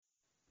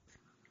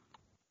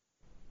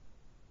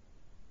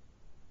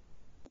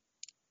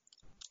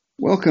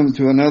Welcome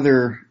to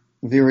another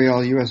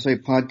Villarreal USA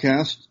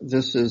podcast.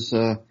 This is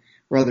a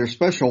rather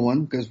special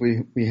one because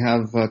we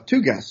have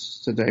two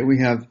guests today. We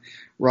have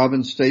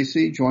Robin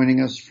Stacey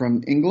joining us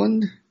from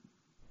England.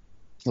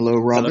 Hello,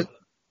 Robin.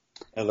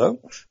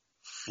 Hello.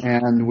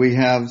 And we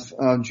have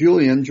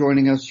Julian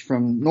joining us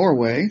from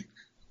Norway.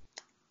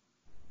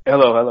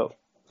 Hello.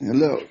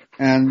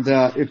 And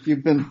if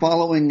you've been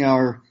following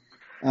our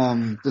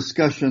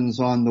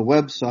discussions on the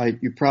website,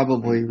 you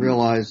probably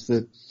realize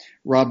that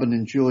Robin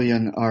and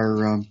Julian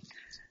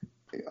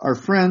are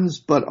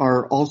friends, but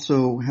are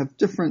also have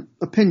different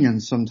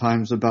opinions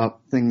sometimes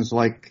about things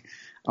like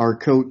our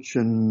coach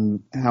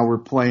and how we're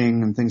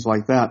playing and things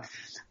like that.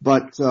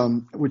 But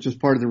which is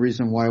part of the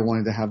reason why I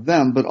wanted to have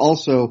them. But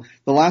also,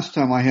 the last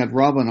time I had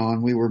Robin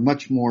on, we were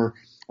much more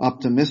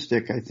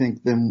optimistic, I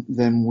think,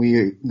 than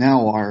we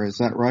now are. Is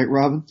that right,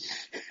 Robin?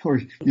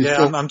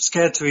 I'm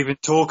scared to even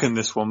talk in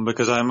this one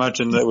because I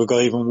imagine that we'll go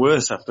even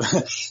worse after.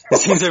 It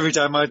seems every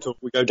time I talk,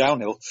 we go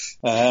downhill,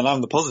 and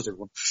I'm the positive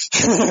one.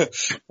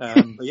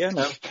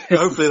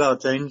 Hopefully that'll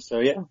change. So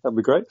yeah, that'd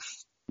be great.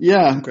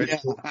 Yeah.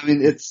 I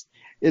mean, it's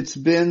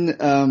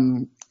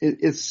been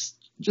it's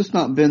just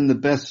not been the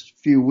best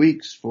few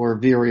weeks for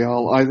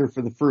Villarreal, either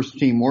for the first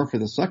team or for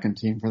the second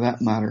team, for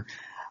that matter.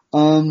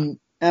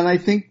 And I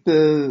think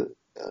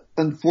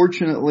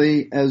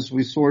unfortunately, as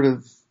we sort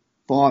of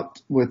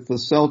thought with the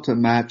Celta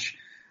match,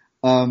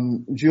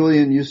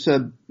 Julian, you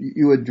said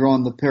you had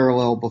drawn the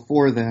parallel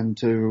before then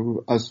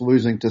to us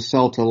losing to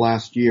Celta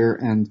last year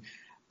and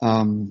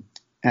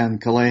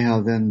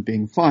Calleja then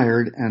being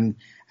fired. And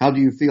how do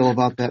you feel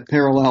about that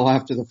parallel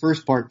after the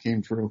first part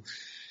came true?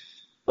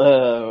 I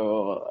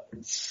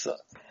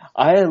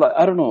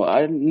don't know.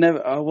 I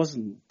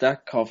wasn't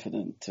that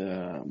confident,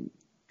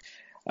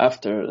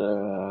 after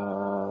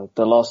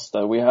the loss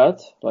that we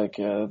had, like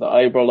the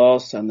Ibra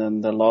loss, and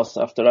then the loss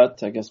after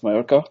that against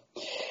Mallorca.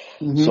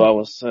 Mm-hmm. So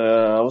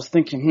I was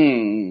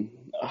thinking,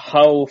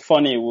 how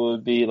funny would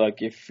it be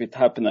like if it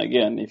happened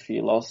again, if he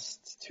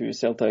lost to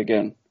Celta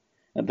again,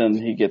 and then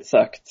he gets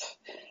sacked.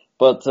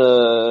 But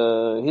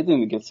he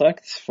didn't get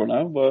sacked for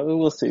now, but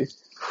we'll see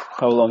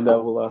how long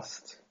that will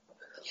last.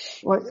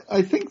 Well,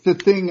 I think the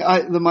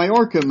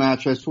Mallorca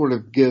match, I sort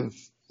of give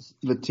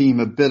the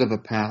team a bit of a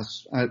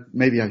pass.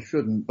 Maybe I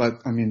shouldn't,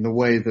 but I mean, the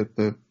way that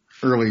the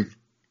early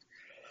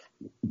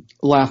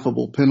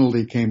laughable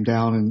penalty came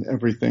down and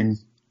everything,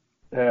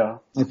 I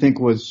think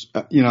was,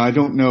 I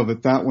don't know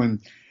that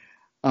one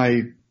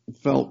I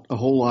felt a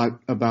whole lot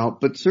about,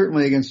 but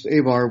certainly against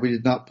Eibar, we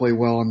did not play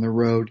well on the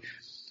road.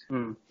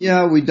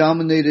 Yeah, we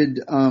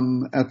dominated,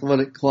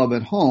 Athletic Club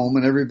at home,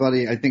 and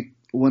everybody, I think,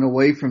 went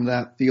away from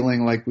that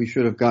feeling like we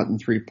should have gotten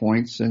 3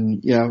 points,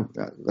 and yeah,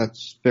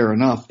 that's fair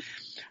enough.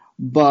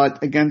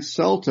 But against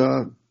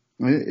Celta,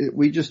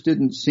 we just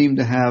didn't seem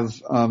to have,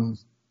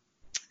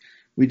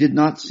 we did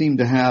not seem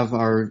to have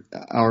our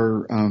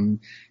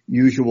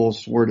usual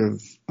sort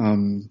of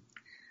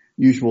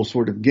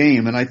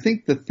game. And I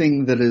think the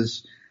thing that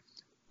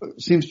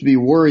seems to be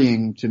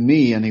worrying to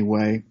me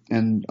anyway,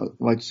 and I'd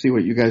like to see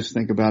what you guys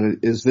think about it,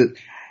 is that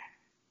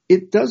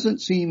it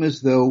doesn't seem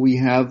as though we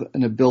have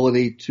an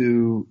ability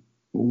to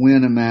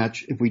win a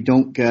match if we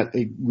don't get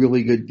a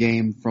really good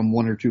game from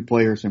one or two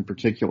players in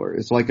particular.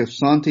 It's like if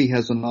Santi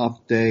has an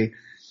off day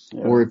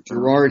or if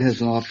Gerard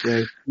has an off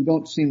day, we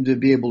don't seem to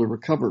be able to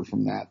recover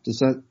from that.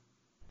 Is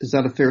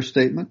that a fair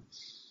statement?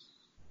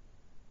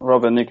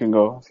 Robin, you can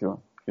go if you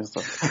want. It's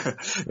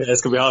going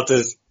to be hard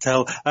to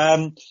tell.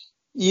 I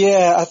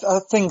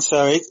think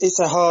so. It's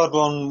a hard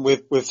one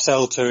with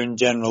Celta in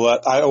general.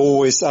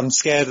 I'm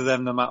scared of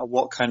them no matter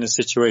what kind of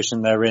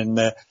situation they're in.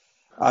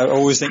 I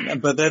always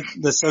think, but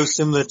they're so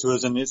similar to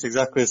us, and it's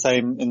exactly the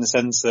same in the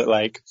sense that,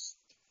 like,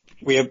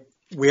 we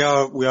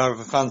are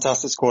a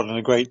fantastic squad and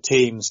a great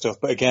team and stuff.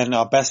 But again,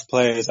 our best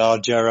players are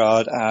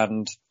Gerard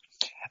and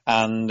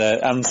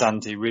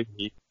Santi,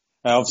 really.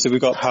 Obviously,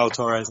 we've got Pau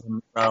Torres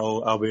and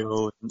Raul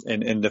Albiol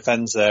in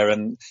defence there,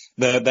 and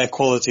their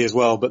quality as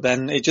well. But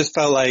then it just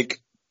felt like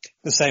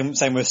the same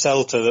with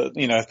Celta. That,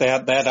 if they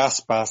had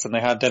Aspas and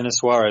they had Denis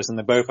Suarez, and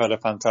they both had a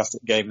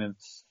fantastic game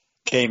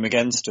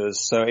against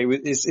us. So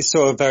it's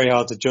sort of very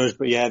hard to judge.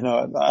 But yeah,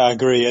 no, I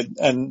agree.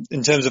 And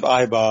in terms of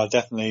Eibar,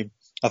 definitely,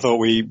 I thought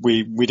we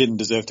didn't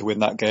deserve to win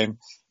that game.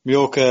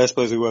 Mallorca, I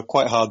suppose we were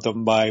quite hard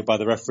done by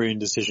the refereeing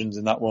decisions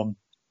in that one.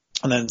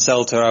 And then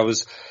Celta, I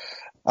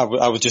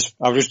was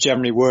just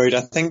generally worried.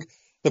 I think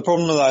the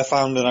problem that I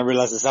found, and I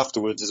realised this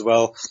afterwards as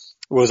well,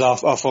 was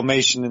our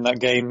formation in that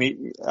game.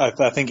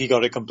 I think he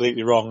got it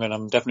completely wrong, and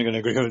I'm definitely going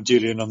to agree with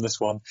Julian on this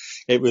one.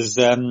 It was,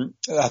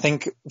 I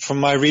think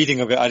from my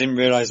reading of it, I didn't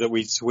realise that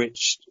we'd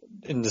switched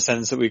in the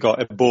sense that we got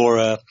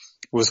Iborra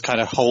was kind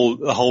of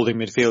holding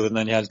midfield, and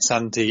then you had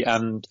Santi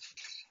and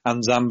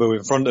Zambo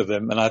in front of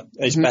them, and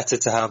it's better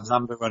to have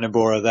Zambo and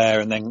Iborra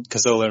there and then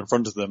Cazorla in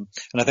front of them.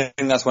 And I think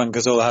that's when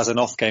Cazorla has an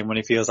off game, when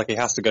he feels like he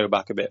has to go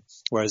back a bit.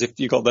 Whereas if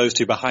you got those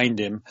two behind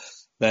him,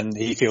 then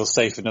he feels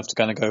safe enough to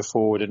kind of go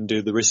forward and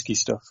do the risky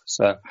stuff.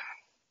 So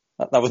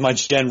that was my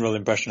general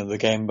impression of the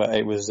game, but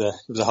it was a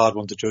hard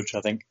one to judge,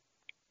 I think.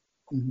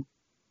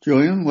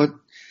 Julian, what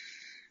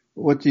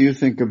What do you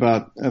think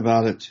about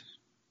it?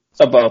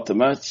 About the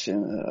match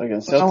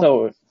against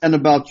Celta? And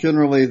about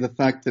generally the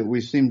fact that we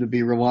seem to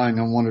be relying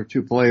on one or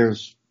two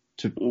players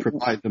to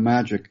provide the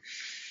magic.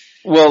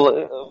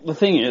 Well, the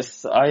thing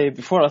is,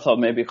 before I thought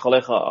maybe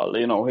Calleja,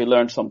 he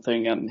learned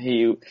something, and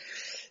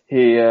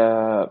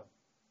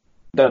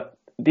that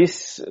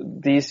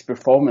these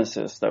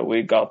performances that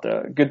we got,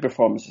 good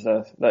performances,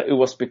 that it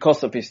was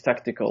because of his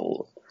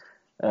tactical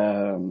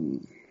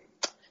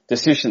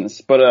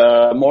decisions.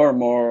 But more and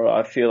more,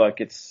 I feel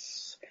like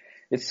it's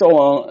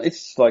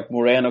like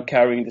Moreno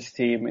carrying this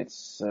team.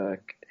 It's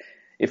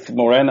if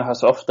Moreno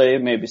has off day,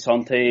 maybe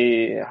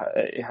Sante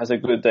has a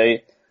good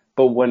day.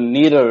 But when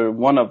neither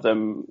one of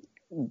them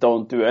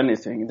don't do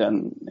anything,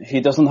 then he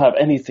doesn't have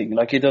anything.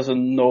 Like, he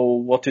doesn't know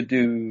what to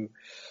do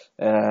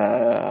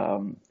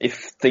if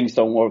things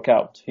don't work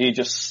out. He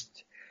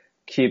just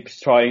keeps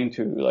trying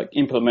to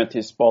implement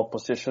his ball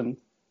position.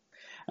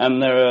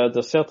 And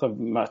the Celta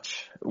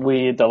match,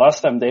 the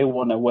last time they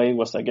won away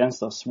was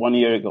against us 1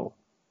 year ago.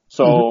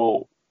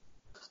 So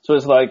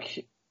it's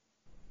like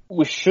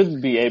we should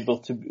have been able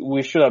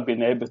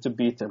to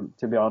beat them,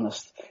 to be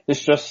honest.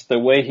 It's just the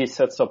way he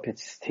sets up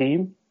his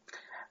team,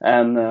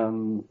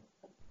 and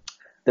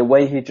the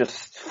way he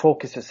just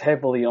focuses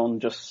heavily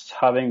on just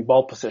having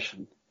ball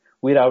possession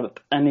without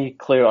any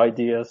clear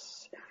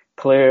ideas,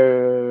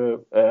 clear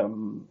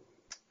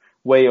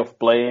way of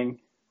playing.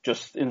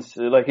 Just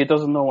he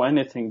doesn't know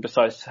anything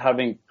besides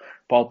having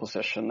ball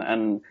possession,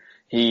 and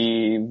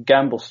he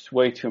gambles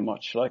way too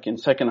much. Like in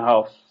second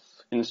half,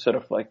 instead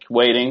of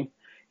waiting,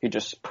 he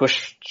just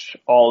pushed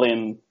all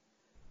in,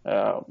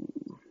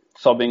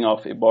 subbing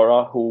off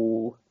Iborra,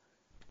 who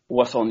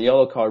was on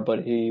yellow card,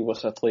 but he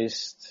was at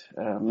least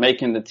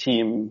making the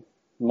team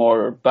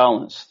more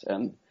balanced.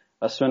 And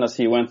as soon as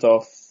he went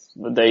off,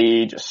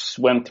 they just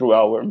went through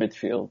our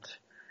midfield.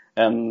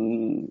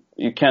 And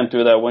you can't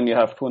do that when you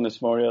have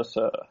Funes Mori as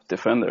a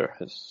defender.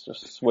 It's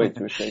just way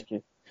too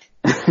shaky.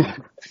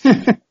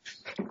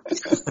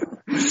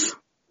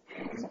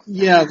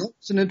 Yeah,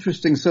 that's an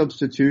interesting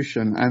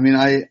substitution. I mean,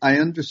 I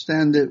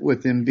understand it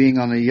with him being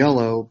on a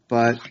yellow,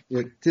 but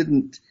I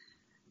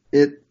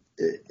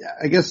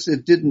guess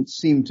it didn't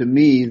seem to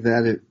me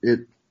that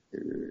it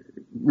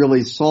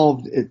really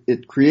solved it.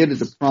 It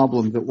created a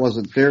problem that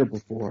wasn't there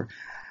before.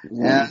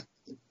 Yeah.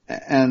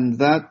 And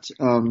that,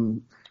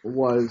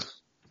 was,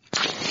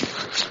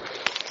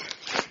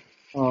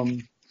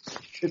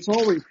 it's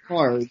always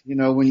hard,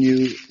 when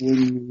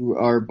you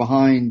are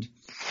behind,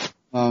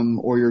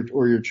 or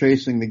you're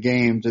chasing the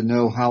game, to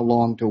know how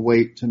long to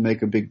wait to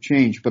make a big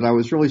change. But I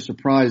was really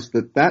surprised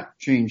that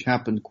change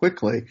happened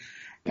quickly,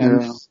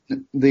 and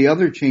the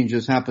other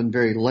changes happened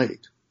very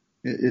late.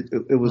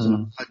 It was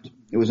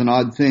an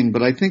odd thing,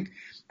 but I think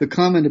the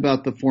comment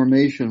about the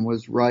formation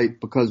was right,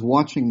 because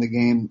watching the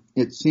game,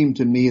 it seemed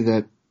to me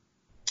that,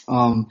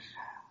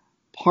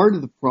 part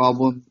of the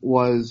problem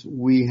was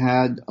we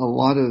had a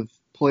lot of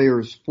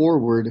players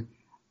forward.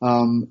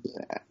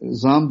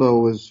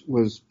 Zambo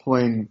was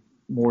playing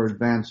more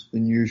advanced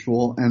than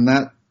usual, and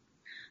that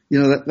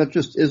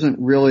just isn't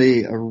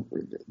really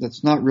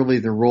that's not really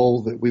the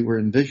role that we were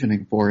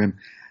envisioning for him.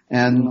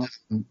 And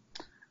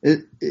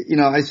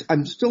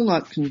I'm still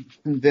not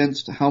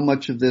convinced how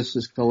much of this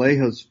is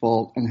Calleja's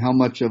fault and how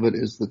much of it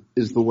is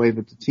the way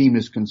that the team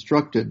is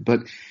constructed.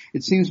 But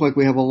it seems like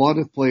we have a lot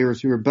of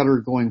players who are better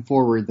going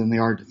forward than they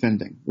are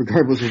defending,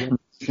 regardless of what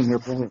position they're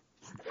playing.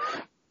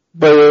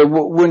 But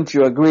wouldn't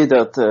you agree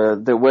that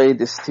the way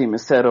this team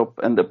is set up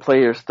and the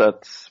players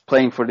that's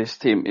playing for this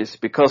team is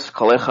because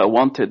Calleja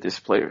wanted these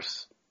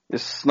players?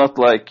 It's not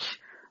like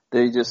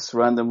they just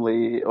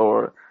randomly,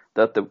 or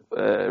that the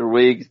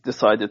Rig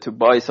decided to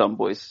buy some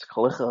boys.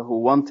 Calleja who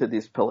wanted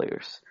these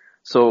players.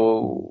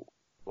 So,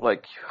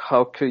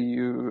 how could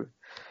you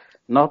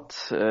not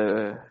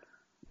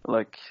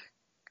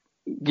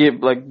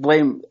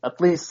blame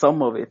at least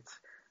some of it?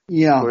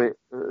 Yeah. For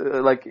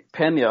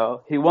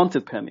Peña, he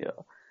wanted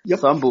Peña. Yep.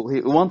 Sambu,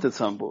 he wanted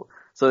Sambu.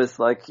 So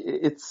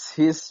it's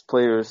his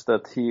players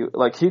that he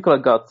could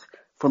have got.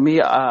 For me,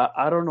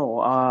 I don't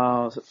know.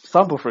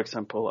 Sambu, for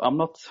example, I'm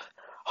not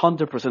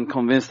 100%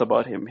 convinced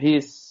about him.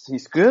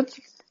 He's good.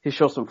 He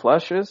shows some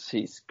flashes.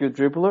 He's good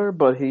dribbler,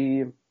 but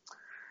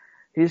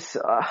he's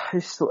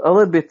a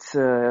little bit,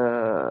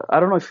 I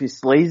don't know if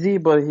he's lazy,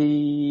 but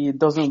he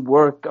doesn't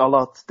work a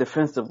lot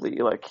defensively.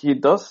 He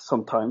does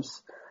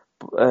sometimes,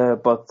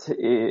 but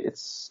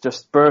it's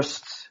just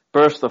burst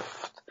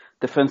of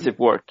defensive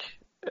work,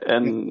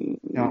 and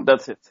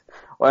that's it.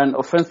 And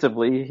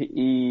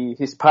offensively,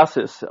 his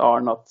passes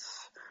are not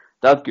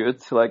that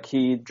good.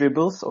 He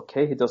dribbles,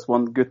 okay, he does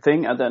one good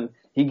thing, and then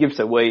he gives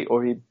away,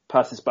 or he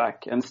passes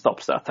back and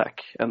stops the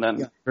attack, and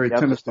then very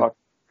timid.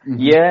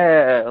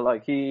 Yeah,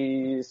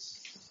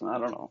 he's, I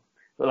don't know.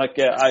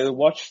 I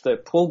watched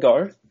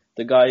Pulgar,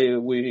 the guy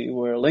we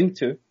were linked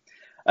to,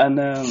 and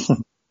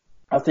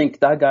I think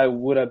that guy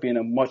would have been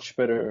a much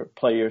better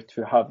player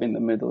to have in the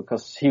middle,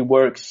 because he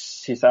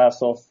works his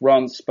ass off,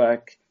 runs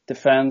back,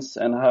 defense,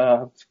 and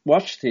I've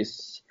watched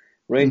his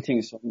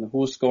ratings on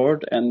who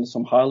scored and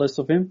some highlights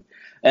of him.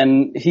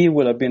 And he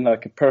would have been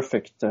like a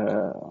perfect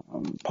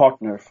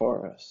partner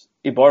for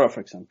Ibarra,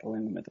 for example,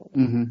 in the middle.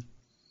 Mm-hmm.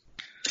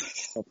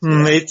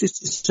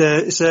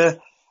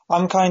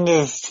 I'm kind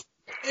of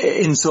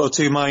in sort of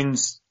two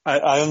minds.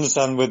 I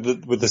understand with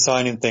the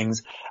signing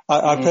things.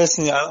 I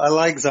personally, I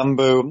like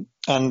Zambo,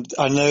 and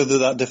I know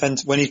that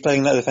defense, when he's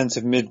playing that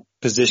defensive mid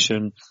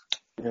position,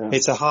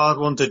 it's a hard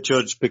one to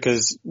judge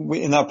because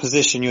in that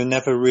position you're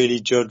never really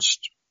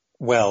judged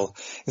well.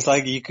 It's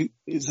like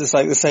it's just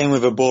like the same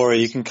with Iborra.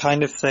 You can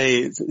kind of say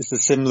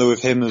it's similar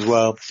with him as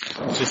well.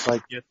 It's just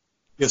like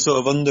you're sort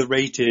of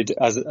underrated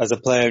as a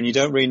player, and you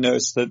don't really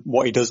notice that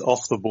what he does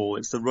off the ball.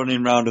 It's the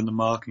running around and the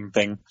marking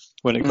thing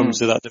when it comes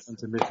to that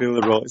defensive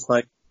midfielder role. It's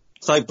like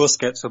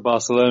Busquets for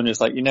Barcelona.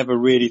 It's like you never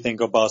really think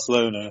of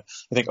Barcelona.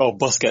 You think, oh,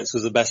 Busquets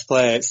was the best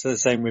player. It's the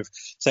same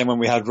when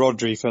we had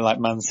Rodri for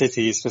like Man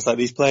City. It's just like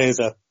these players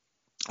are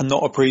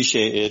not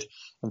appreciated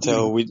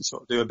until we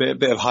sort of do a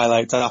bit of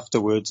highlights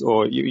afterwards,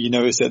 or you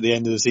notice at the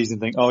end of the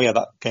season, think, oh yeah,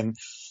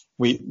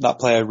 that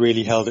player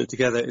really held it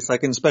together. It's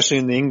like, especially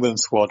in the England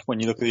squad, when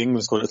you look at the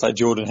England squad, it's like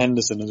Jordan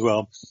Henderson as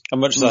well. And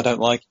much as I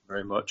don't like him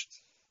very much,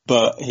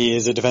 but he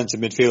is a defensive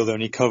midfielder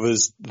and he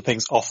covers the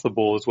things off the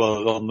ball as well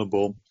as on the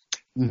ball.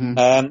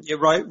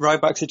 Mm-hmm.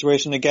 Right back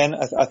situation again.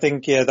 I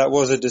think, that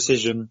was a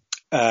decision.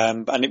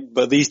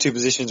 But these two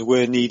positions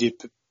were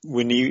needed.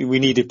 We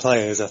needed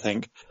players, I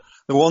think.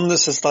 The one that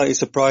slightly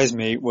surprised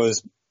me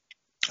was,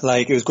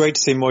 like, it was great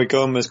to see Moi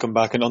Gomez come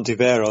back and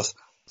Ontiveros.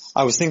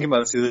 I was thinking about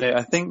this the other day.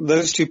 I think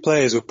those two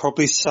players were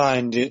probably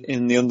signed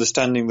in the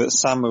understanding that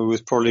Samu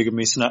was probably going to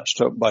be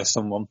snatched up by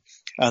someone.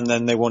 And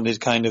then they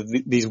wanted kind of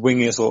these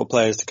winger sort of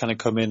players to kind of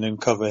come in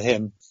and cover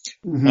him.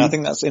 Mm-hmm. And I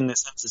think that's in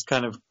this sense has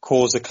kind of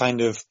caused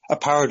a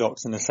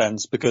paradox in a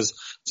sense, because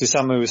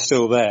Samu was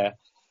still there.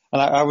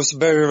 And I was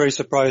very, very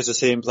surprised to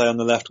see him play on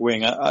the left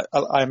wing. I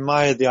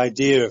admired the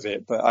idea of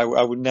it, but I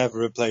would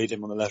never have played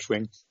him on the left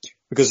wing,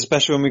 because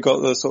especially when we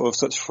got the sort of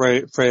such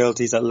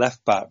frailties at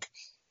left back,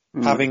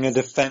 having a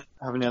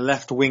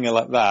left winger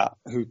like that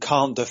who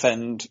can't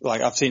defend,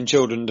 like I've seen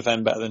children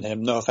defend better than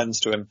him, no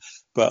offense to him,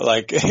 but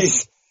like, I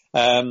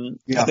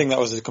think that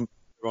was a completely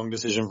wrong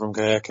decision from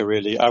Kajeka,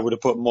 really. I would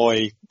have put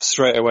Moi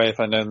straight away if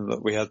I'd known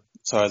that we had,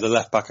 the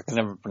left back, I can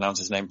never pronounce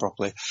his name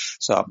properly,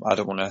 so I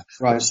don't want to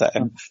upset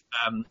him.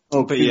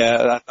 But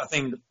yeah, I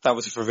think that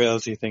was a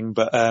frivolity thing,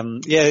 but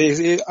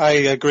I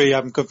agree,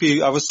 I'm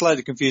confused. I was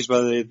slightly confused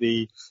by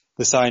the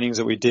signings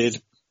that we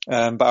did,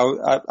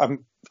 but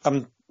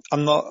I'm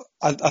not,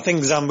 I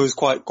think Zambo's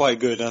quite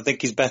good, and I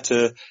think he's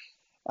better,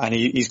 and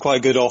he's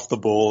quite good off the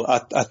ball.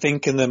 I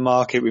think in the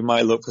market we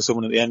might look for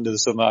someone at the end of the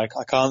summer. I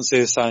can't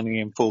see us signing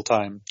him full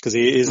time, because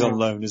he is on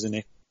loan, isn't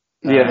he?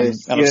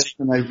 Yes, and he's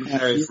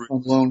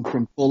on loan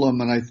from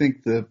Fulham, and I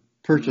think the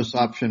purchase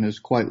option is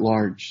quite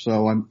large,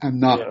 so I'm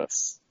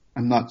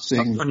not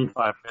seeing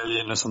 25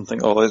 million or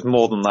something, or there's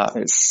more than that.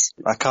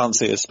 I can't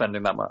see us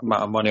spending that amount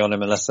of money on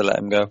him unless they let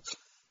him go.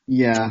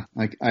 Yeah,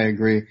 I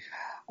agree.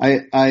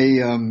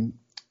 And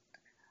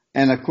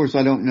of course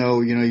I don't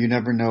know, you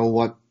never know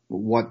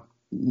what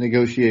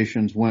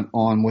negotiations went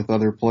on with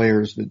other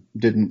players that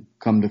didn't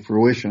come to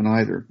fruition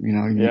either, we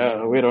don't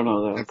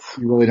know that.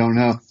 You really don't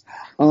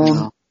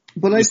know.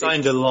 But we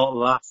signed a lot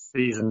last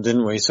season,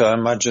 didn't we? So I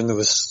imagine there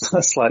was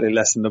slightly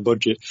less in the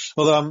budget.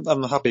 Although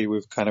I'm happy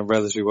with kind of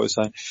relatively what we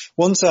signed.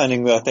 One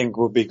signing that I think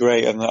would be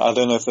great, and I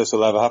don't know if this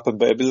will ever happen,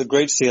 but it'd be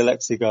great to see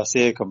Alexi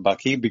Garcia come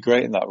back. He'd be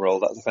great in that role,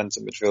 that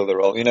defensive midfielder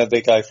role.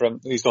 The guy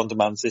who's gone to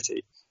Man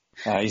City.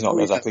 He's not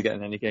exactly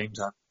getting any game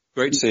time.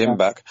 Great to see him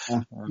back.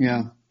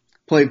 Yeah.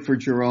 Played for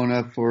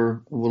Girona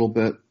for a little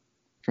bit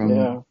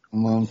from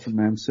loan from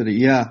Man City.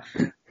 Yeah,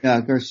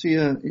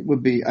 Garcia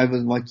I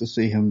would like to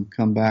see him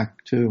come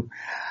back too.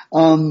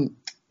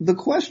 The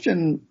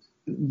question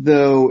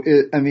though,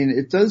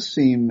 it does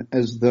seem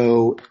as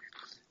though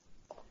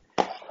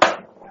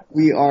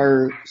we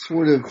are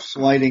sort of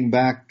sliding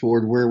back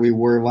toward where we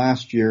were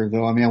last year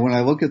though. When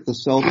I look at the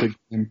Celtic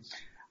game,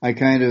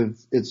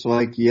 it's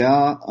like,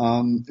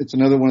 it's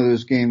another one of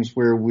those games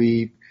where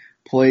we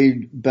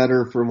played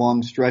better for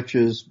long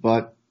stretches,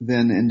 but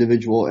then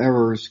individual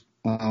errors,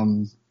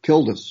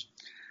 killed us.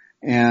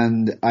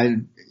 And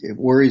it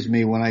worries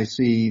me when I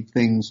see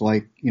things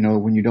like,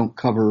 when you don't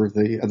cover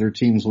the other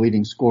team's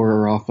leading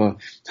scorer off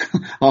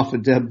a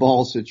dead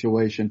ball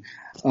situation.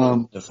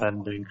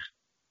 Defending.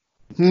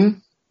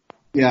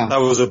 Yeah.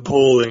 That was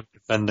appalling.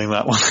 Defending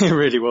that one. It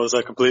really was.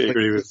 I completely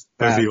agree with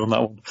both of you on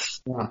that one.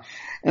 Yeah.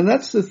 And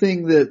that's the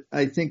thing that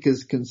I think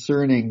is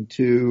concerning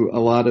to a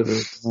lot of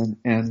us.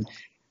 And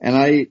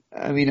I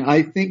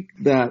think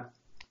that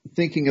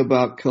thinking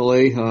about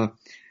Calleja,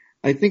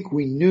 I think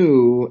we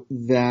knew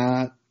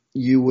that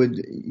he's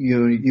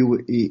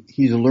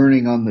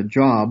learning on the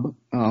job,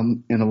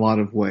 in a lot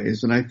of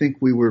ways. And I think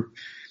we were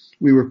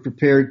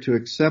prepared to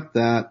accept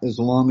that as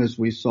long as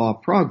we saw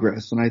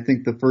progress. And I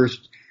think the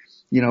first,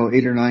 8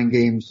 or 9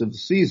 games of the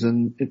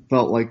season, it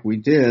felt like we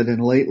did.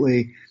 And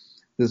lately,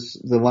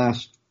 the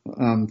last,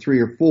 3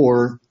 or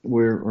 4,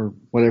 or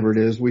whatever it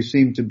is, we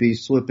seem to be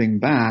slipping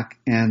back.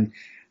 And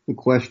The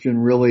question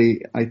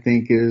really, I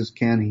think, is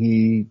can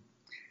he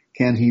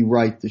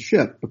right the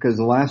ship? Because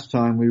the last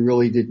time we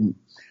really didn't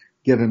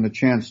give him a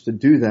chance to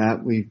do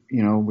that. We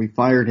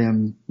fired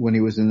him when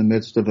he was in the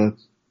midst of a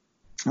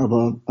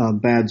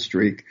bad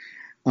streak.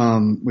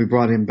 We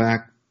brought him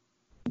back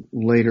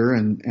later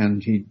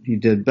and he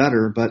did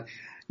better. But,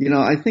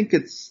 I think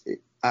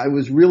I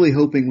was really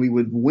hoping we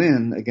would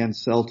win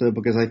against Celta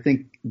because I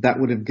think that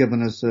would have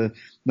given us a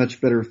much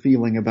better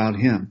feeling about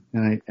him.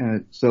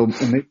 And so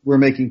we're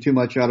making too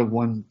much out of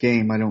one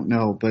game. I don't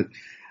know, but,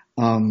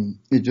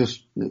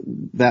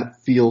 that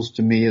feels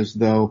to me as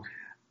though,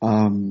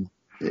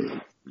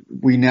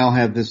 we now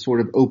have this sort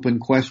of open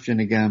question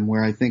again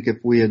where I think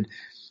if we had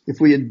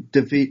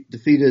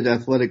defeated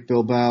Athletic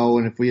Bilbao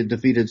and if we had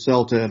defeated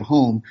Celta at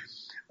home,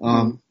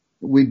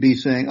 we'd be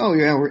saying, oh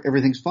yeah,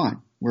 everything's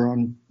fine. We're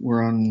on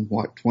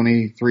what,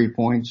 23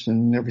 points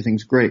and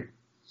everything's great.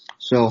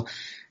 So,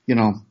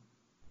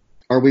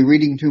 are we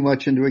reading too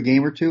much into a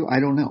game or two? I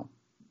don't know.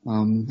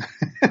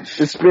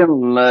 It's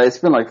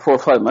been like 4 or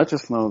 5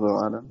 matches now though,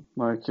 Adam.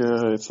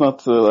 It's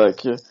not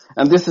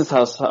and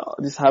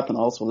this happened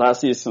also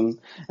last season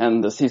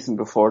and the season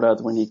before that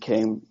when he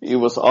came. It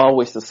was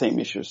always the same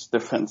issues,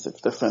 defense.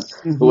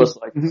 Mm-hmm.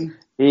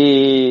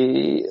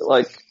 It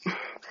was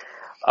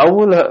I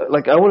would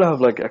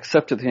have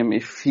accepted him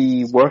if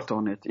he worked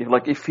on it.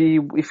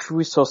 If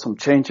we saw some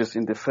changes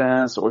in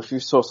defense, or if we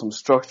saw some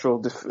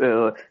structural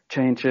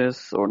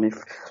changes, or if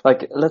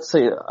let's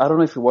say I don't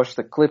know if you watched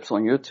the clips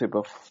on YouTube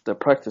of the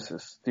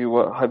practices.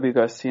 Have you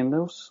guys seen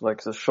those?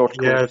 The short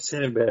clips? Yeah, I've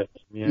seen a bit.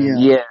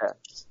 Yeah.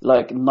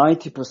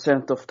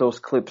 90% of those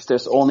clips,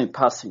 there's only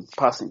passing.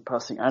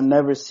 I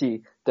never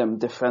see them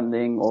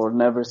defending or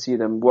never see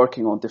them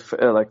working on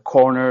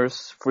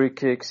corners, free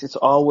kicks. It's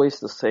always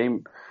the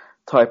same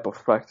type of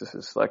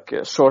practices,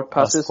 short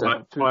passes.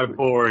 That's quite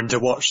boring to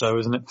watch though,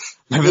 isn't it?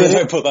 Maybe they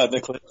don't put that in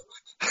the clip.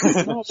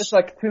 No, it's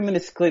 2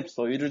 minutes clips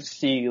though. You just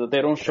see,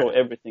 they don't show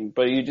everything,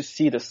 but you just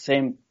see the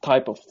same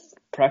type of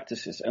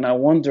practices. And I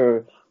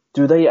wonder,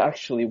 do they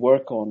actually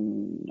work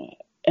on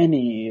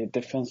any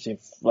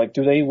defensive,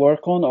 do they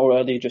work on, or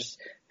are they just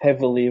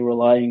heavily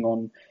relying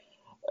on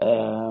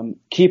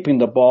keeping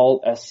the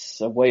ball as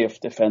a way of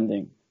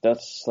defending?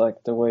 That's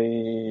the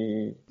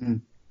way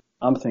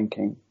I'm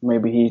thinking.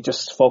 Maybe he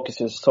just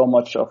focuses so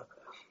much of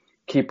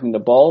keeping the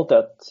ball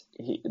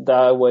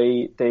that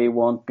way they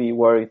won't be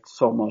worried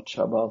so much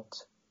about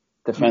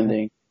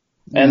defending.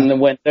 Mm-hmm. And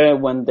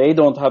when they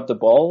don't have the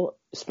ball,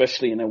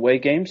 especially in away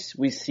games,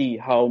 we see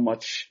how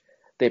much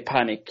they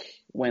panic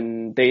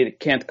when they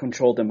can't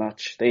control the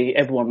match.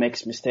 Everyone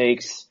makes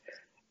mistakes.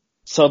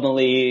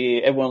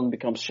 Suddenly everyone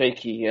becomes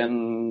shaky,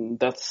 and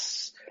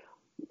that's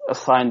a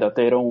sign that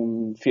they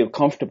don't feel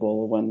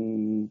comfortable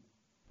when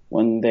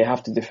they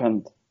have to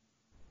defend.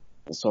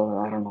 So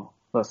I don't know.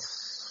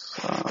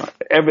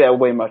 Every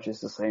away match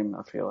is the same.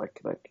 I feel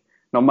like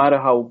no matter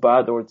how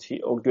bad or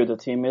good a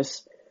team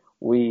is,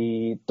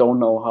 we don't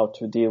know how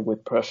to deal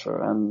with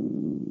pressure.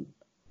 And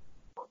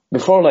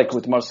before,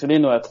 with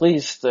Marcelino, at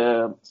least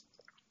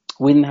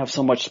we didn't have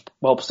so much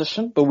ball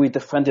possession, but we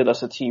defended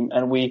as a team,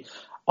 and we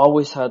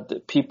always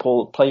had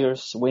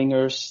players,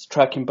 wingers,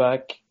 tracking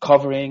back,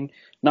 covering.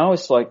 Now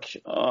it's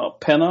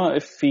Pena,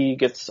 if he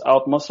gets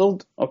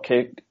out-muscled,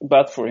 okay,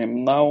 bad for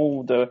him.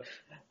 Now the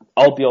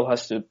Albiol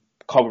has to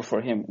cover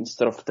for him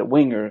instead of the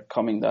winger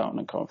coming down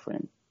and cover for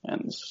him.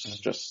 And it's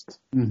just,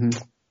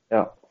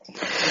 yeah.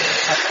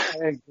 I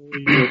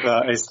agree with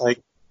that. It's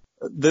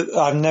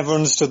I've never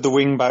understood the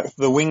wing back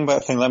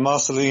thing.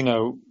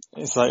 Marcelino,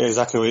 it's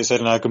exactly what you said,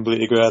 and I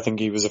completely agree. I think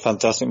he was a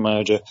fantastic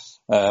manager.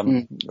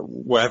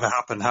 Whatever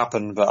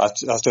happened, but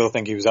I still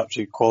think he was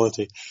absolute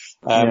quality.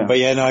 But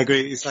yeah, no, I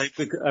agree. It's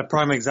a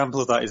prime example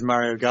of that is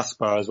Mario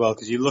Gaspar as well,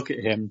 because you look at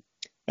him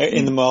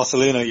in the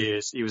Marcelino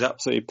years, he was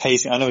absolutely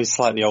pacing. I know he's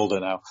slightly older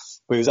now,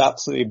 but he was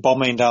absolutely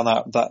bombing down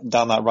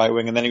that right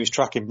wing, and then he was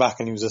tracking back,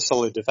 and he was a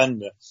solid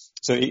defender.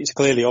 So it's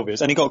clearly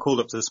obvious. And he got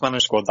called up to the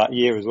Spanish squad that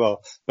year as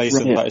well,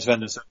 based on that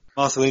defender. So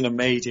Marcelino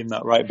made him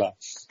that right back.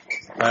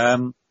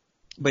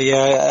 But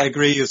yeah, I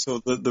agree with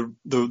sort of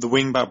the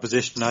wing back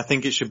position. I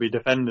think it should be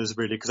defenders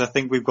really, because I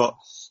think we've got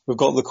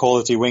the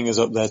quality wingers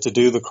up there to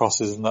do the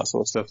crosses and that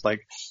sort of stuff.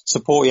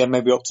 Support,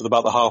 maybe up to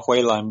about the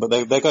halfway line, but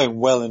they're going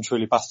well and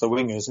truly past the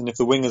wingers. And if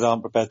the wingers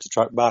aren't prepared to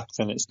track back,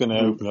 then it's going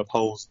to open up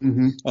holes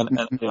and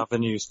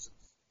avenues.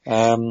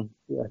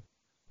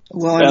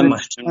 Well,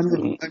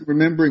 I'm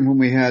remembering when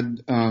we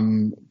had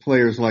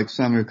players like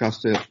Samu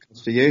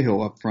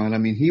Castillejo up front. I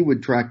mean, he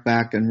would track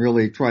back and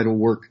really try to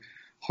work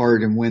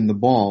hard and win the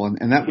ball,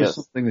 and that was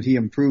something that he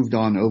improved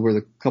on over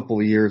the couple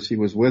of years he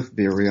was with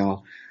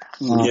Villarreal.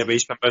 But he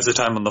spent most of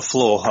the time on the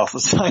floor half the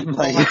time.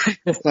 I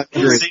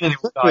haven't seen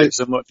anyone dive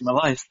so much in my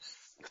life.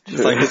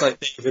 It's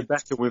like David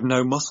Beckham with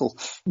no muscle.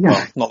 Yeah.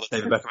 Well, not that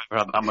David Beckham ever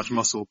had that much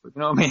muscle, but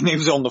you know what I mean? He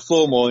was on the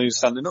floor more than he was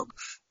standing up.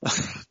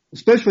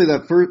 Especially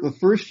the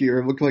first year,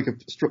 it looked like a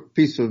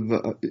piece of,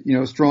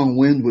 strong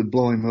wind would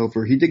blow him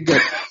over. He did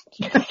get,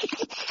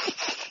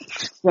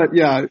 but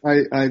yeah,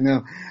 I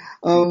know.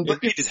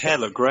 It made his hair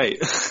look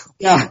great.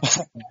 Yeah.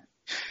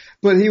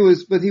 But he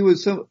was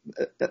so,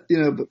 but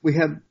we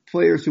had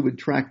players who would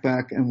track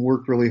back and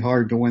work really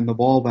hard to win the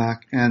ball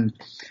back. And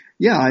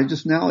yeah, it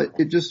just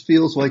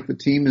feels like the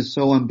team is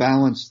so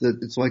unbalanced that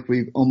it's like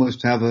we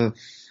almost have the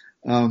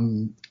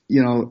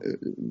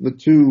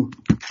two,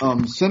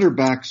 center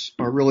backs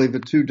are really the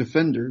two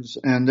defenders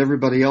and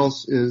everybody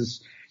else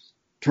is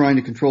trying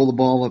to control the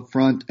ball up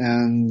front.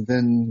 And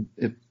then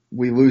if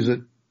we lose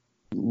it,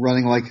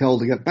 running like hell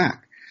to get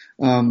back.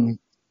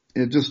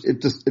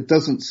 It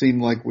doesn't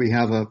seem like we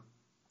have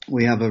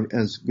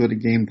as good a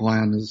game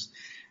plan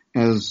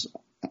as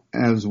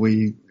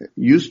we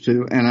used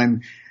to.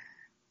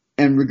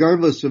 And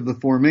regardless of the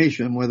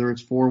formation, whether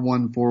it's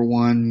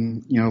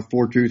 4-1-4-1,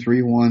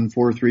 4-2-3-1,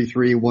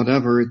 4-3-3,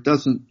 whatever,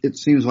 it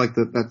seems like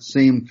that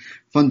same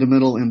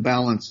fundamental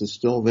imbalance is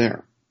still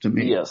there to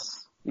me.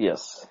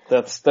 Yes.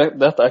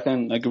 That I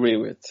can agree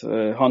with,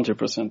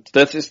 100%.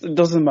 It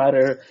doesn't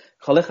matter.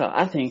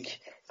 I think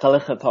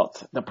Kalecha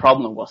thought the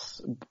problem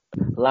was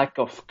lack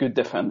of good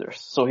defenders.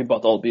 So he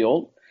bought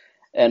Albiol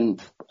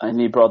and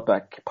he brought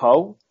back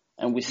Pau,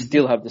 and we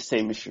still have the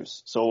same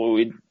issues. So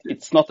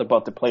it's not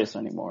about the players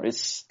anymore.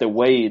 It's the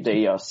way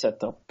they are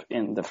set up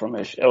in the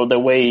formation, or the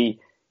way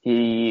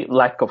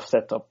lack of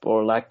setup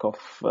or lack of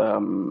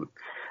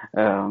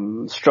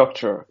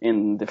structure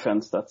in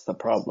defense. That's the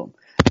problem.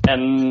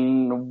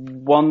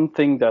 And one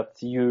thing that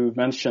you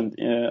mentioned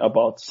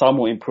about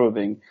Samu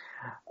improving,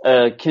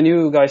 can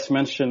you guys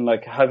mention,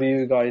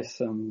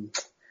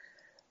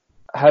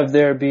 have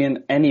there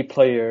been any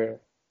player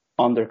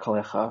under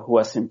Kalecha who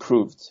has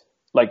improved?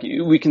 Like,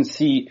 we can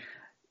see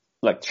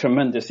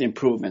tremendous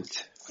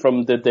improvement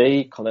from the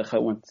day Kalecha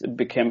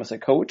became as a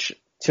coach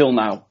till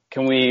now.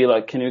 Can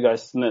you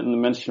guys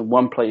mention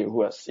one player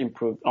who has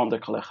improved under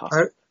Kalecha?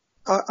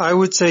 I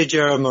would say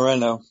Gerard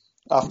Moreno.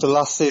 After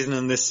last season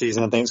and this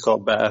season, I think it's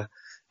got better.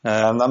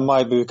 And that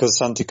might be because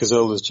Santi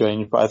Cazorla's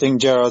changed, but I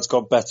think Gerard's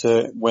got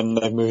better when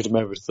they moved him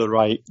over to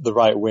the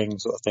right wing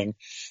sort of thing.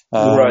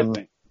 Right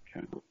wing.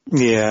 Okay.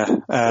 Yeah.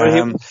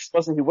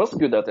 He was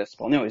good at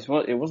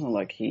Espanyol. It wasn't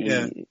like he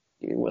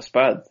was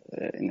bad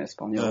in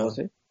Espanyol, was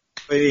he?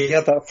 But he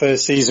had that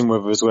first season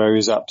with us where he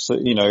was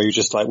absolutely,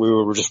 we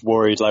were just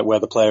worried where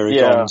the player had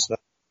gone. So,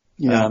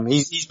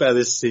 he's better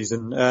this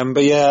season.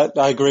 But yeah,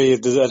 I agree. I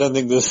don't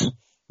think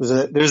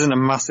there isn't a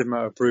massive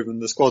amount of improvement.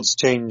 The squad's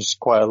changed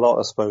quite a lot,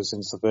 I suppose,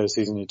 since the first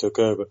season he took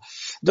over.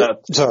 Do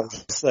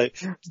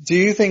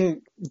you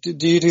think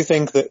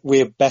that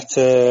we're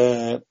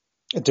better?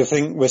 Do you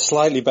think we're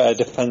slightly better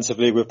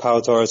defensively with Pau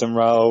Torres and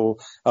Raul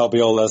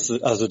Albiol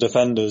as the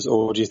defenders,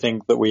 or do you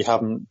think that we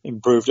haven't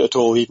improved at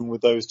all, even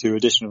with those two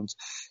additionals?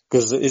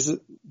 Because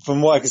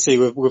from what I can see,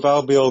 with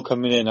Albiol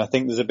coming in, I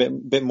think there's a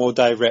bit more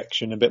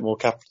direction, a bit more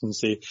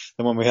captaincy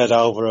than when we had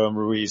Alvaro and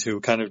Ruiz, who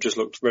kind of just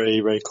looked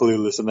very, very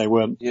clueless, and they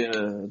weren't ready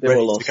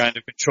to kind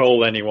of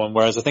control anyone.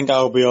 Whereas I think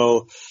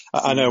Albiol,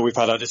 I know we've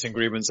had our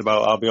disagreements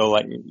about Albiol,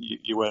 like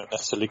you weren't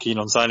necessarily keen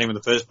on signing him in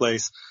the first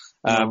place.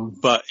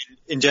 But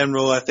in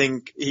general, I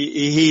think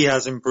he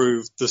has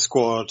improved the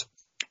squad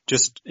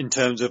just in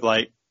terms of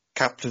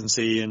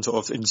captaincy and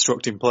sort of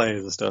instructing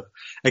players and stuff.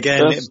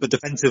 Again, but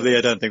defensively,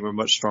 I don't think we're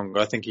much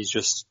stronger. I think he's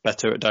just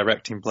better at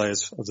directing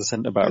players as a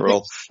centre-back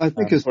role. I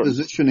think his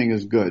positioning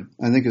is good.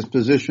 I think his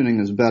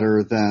positioning is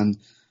better than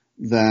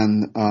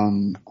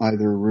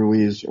either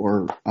Ruiz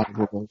or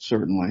Alvaro,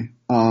 certainly.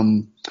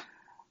 And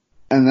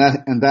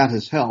that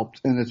has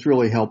helped, and it's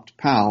really helped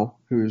Pau,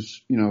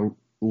 who's,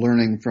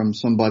 learning from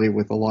somebody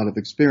with a lot of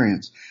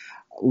experience.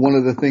 One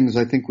of the things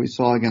I think we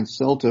saw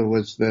against Celta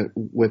was that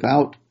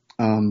without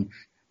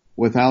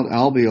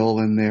Albiol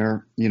in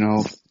there,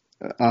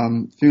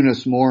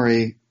 Funes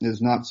Mori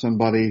is not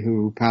somebody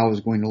who Pau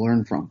is going to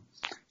learn from.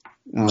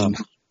 And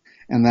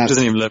that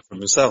doesn't even learn from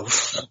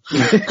himself.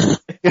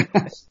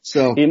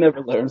 So he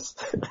never learns.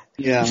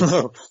 Yeah.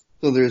 So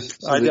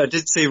I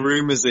did see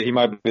rumours that he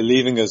might be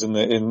leaving us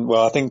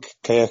I think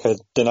Calleja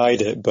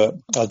denied it, but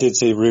I did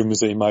see rumours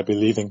that he might be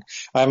leaving.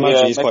 I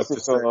imagine he's quite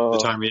frustrated at the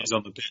time he is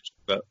on the pitch,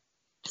 but.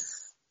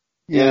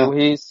 Yeah,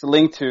 he's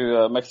linked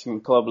to a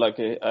Mexican club.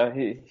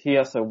 He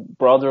has a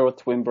brother or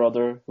twin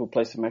brother who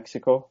plays in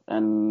Mexico,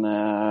 and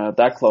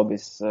that club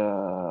is they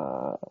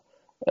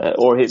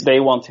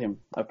want him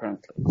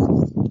apparently.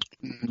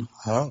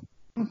 Oh.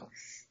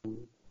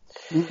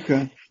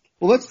 Okay.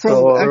 Well,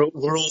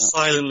 we're all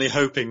silently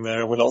hoping there,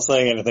 and we're not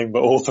saying anything,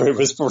 but all three of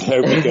us probably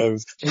hope it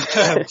goes.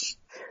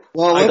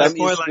 Well, that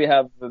means we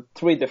have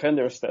three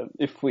defenders then.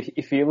 If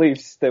he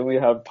leaves, then we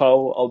have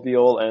Pau,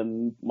 Albiol,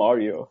 and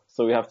Mario.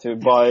 So we have to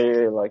buy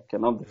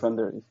another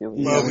defender if he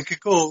leaves. Well,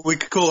 we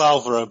could call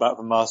Alvaro back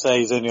from Marseille.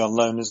 He's only on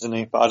loan, isn't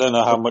he? But I don't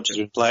know how much he's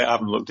been playing. I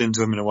haven't looked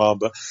into him in a while,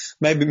 but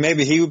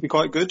maybe he would be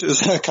quite good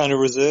as a kind of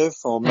reserve,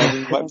 or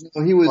maybe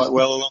he was quite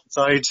well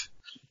alongside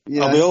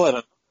Albiol. I don't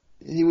know.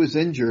 He was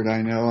injured,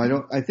 I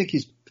know. I think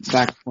he's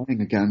back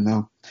playing again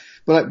though.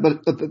 But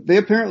they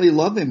apparently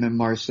love him in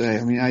Marseille.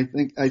 I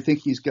mean, I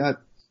think he's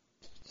got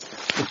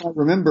if I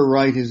remember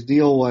right, his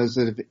deal was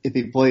that if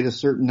he played a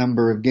certain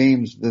number of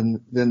games,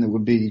 then it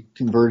would be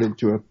converted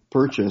to a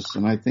purchase,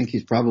 and I think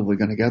he's probably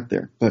going to get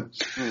there. But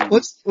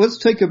let's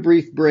take a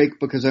brief break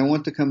because I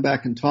want to come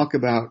back and talk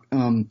about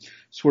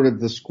sort of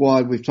the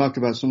squad. We've talked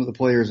about some of the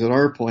players that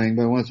are playing,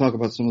 but I want to talk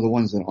about some of the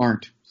ones that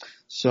aren't.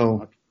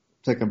 So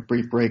take a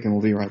brief break and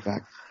we'll be right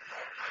back.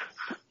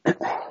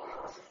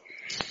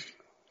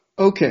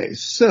 Okay,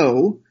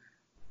 so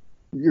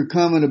your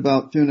comment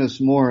about Funes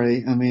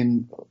Mori, I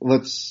mean,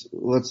 let's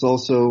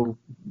also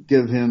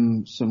give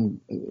him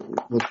some,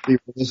 let's be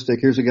realistic.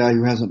 Here's a guy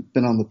who hasn't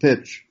been on the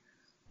pitch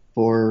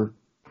for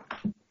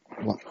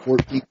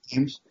 14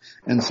 games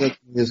and suddenly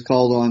is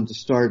called on to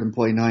start and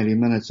play 90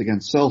 minutes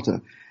against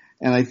Celta.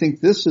 And I think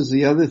this is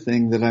the other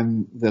thing that I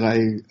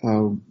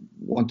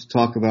want to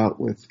talk about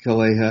with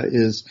Calleja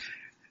is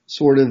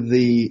sort of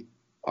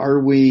are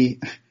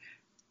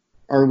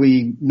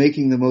we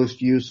making the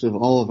most use of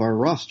all of our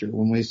roster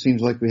when it seems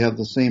like we have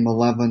the same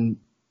 11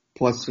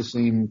 plus the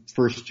same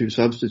first two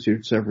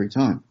substitutes every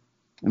time?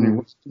 I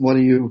mean, what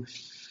do you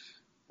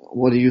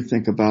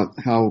think about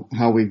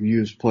how we've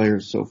used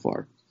players so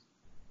far?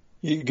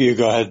 You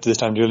go ahead this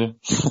time, Julian.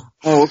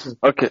 Oh,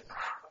 okay.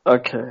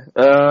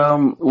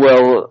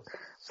 Well,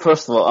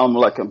 first of all, I'm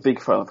like a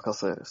big fan of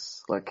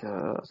Cáceres. Like,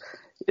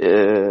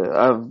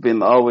 I've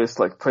been always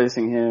like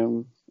praising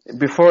him.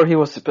 Before he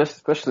was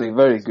especially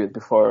very good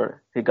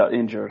before he got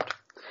injured.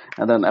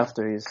 And then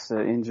after his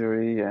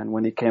injury and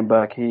when he came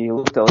back, he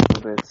looked a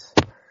little bit,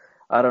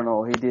 I don't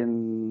know, he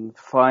didn't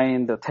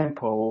find the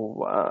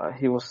tempo.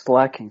 He was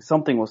lacking.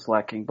 Something was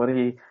lacking, but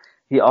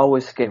he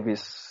always gave he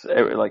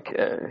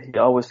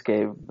always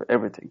gave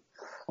everything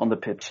on the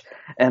pitch.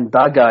 And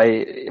that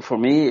guy, for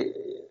me,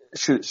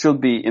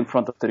 should be in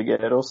front of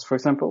Trigueros, for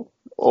example,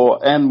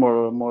 and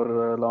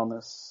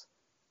Morlanes.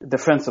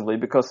 Defensively,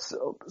 because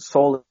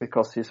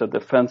he's a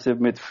defensive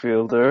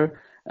midfielder,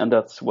 and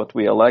that's what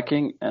we are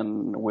lacking,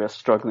 and we are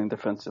struggling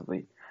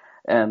defensively.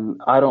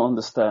 And I don't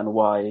understand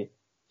why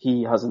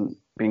he hasn't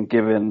been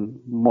given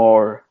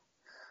more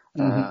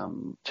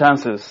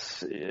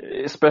chances,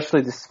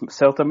 especially this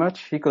Celta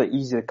match. He could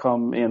easily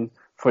come in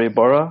for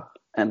Ibarra,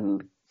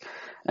 and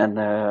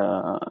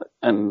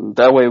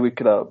that way we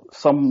could have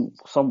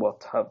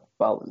somewhat have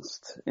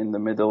balanced in the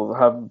middle,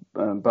 have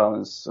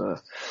balance.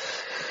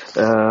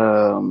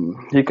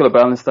 He could have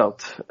balanced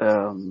out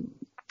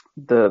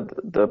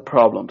the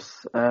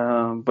problems,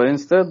 but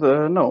instead,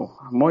 no,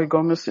 Moi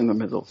Gomez in the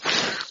middle,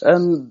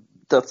 and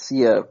that's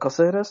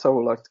Cáceres. I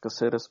would like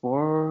Cáceres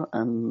more,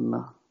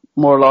 and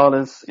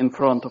Morlanes in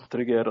front of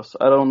Trigueros.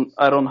 I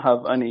don't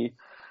have any.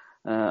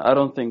 I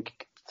don't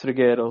think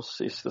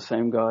Trigueros is the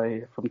same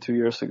guy from 2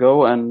 years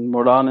ago, and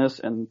Morlanes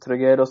and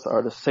Trigueros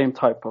are the same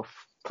type of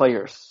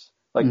players.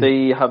 Like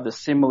they have the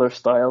similar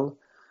style.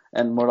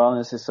 And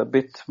Morlanes is a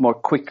bit more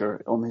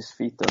quicker on his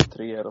feet than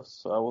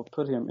Trigueros, so I will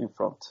put him in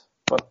front,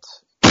 but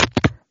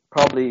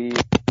probably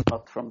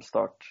not from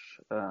start.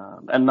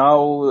 And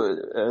now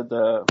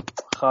the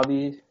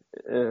Javi,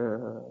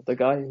 the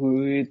guy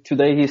who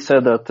today he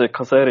said that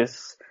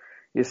Cáceres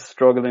is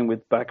struggling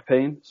with back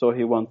pain, so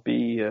he won't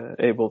be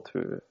able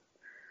to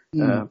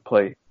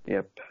play.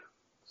 Yep.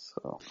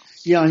 So.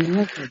 Yeah, and he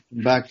has had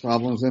some back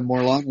problems, and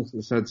Morlanes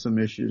has had some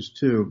issues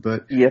too.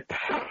 But yep.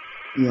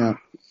 Yeah.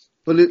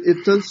 But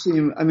it does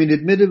seem, I mean,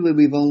 admittedly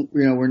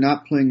we're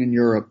not playing in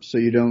Europe, so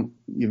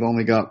you've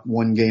only got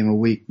one game a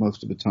week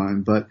most of the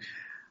time, but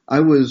I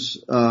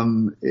was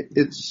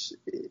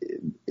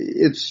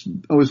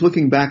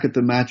looking back at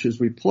the matches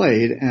we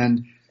played,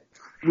 and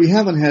we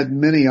haven't had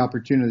many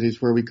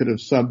opportunities where we could have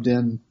subbed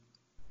in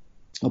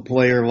a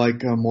player like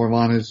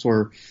Morlanes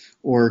or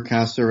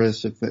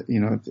Cáceres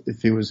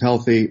if he was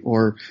healthy,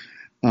 or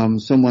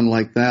someone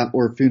like that,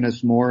 or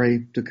Funes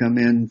Mori to come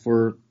in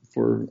for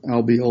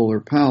Albiol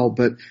or Pau,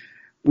 but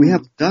we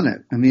haven't done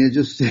it. I mean, it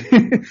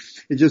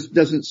just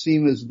doesn't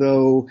seem as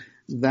though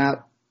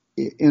that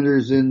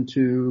enters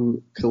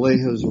into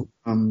Calleja's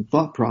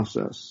thought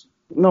process.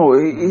 No,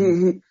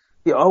 he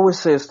always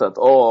says that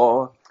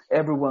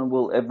everyone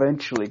will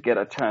eventually get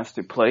a chance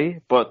to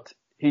play, but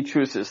he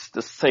chooses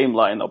the same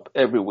lineup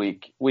every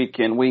week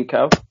in, week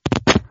out.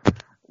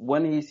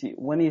 When is he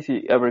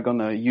ever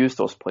gonna use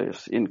those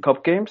players in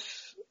cup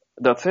games?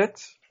 That's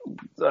it.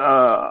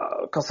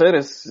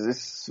 Cáceres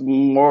is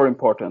more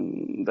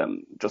important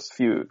than just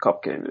few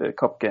cup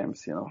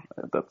games, you know.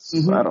 That's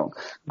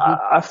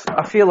I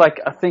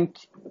think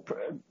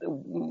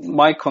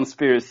my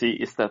conspiracy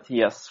is that he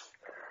has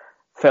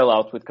fell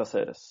out with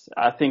Cáceres.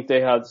 I think they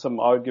had some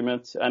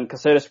arguments, and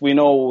Cáceres, we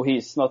know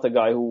he's not a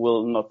guy who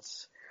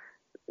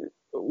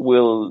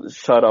will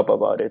shut up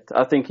about it.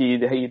 I think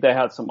they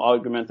had some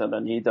argument, and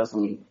then he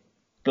doesn't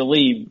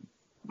believe.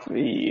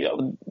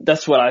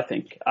 That's what I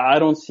think. I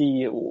don't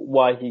see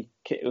why he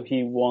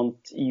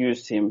won't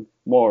use him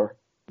more,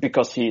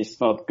 because he's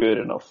not good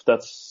enough.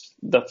 It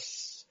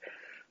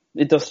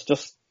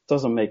just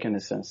doesn't make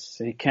any sense.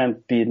 He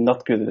can't be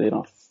not good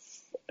enough,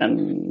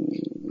 and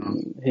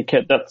he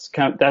can't.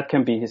 That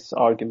can be his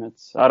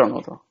arguments. I don't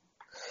know though.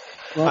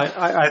 Well,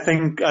 I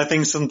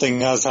think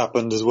something has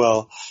happened as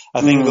well.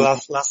 I think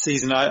last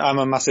season, I'm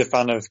a massive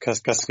fan of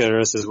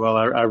Kasparis as well.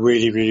 I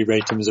really, really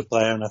rate him as a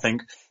player, and I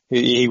think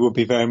he would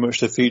be very much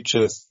the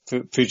future for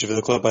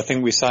the club. I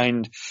think we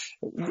signed,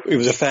 it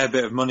was a fair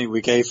bit of money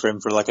we gave for him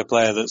for like a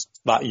player that's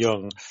that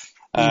young.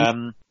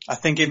 I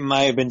think it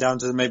might have been down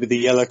to maybe the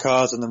yellow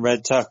cards and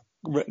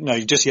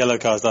the just yellow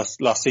cards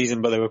last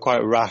season, but they were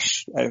quite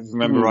rash. If I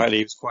remember rightly,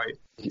 he was quite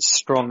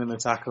strong in the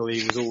tackle.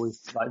 He was always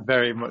like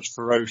very much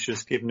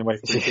ferocious, giving away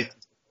free kicks.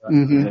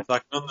 So I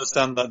can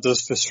understand that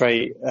does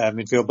frustrate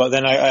midfield, but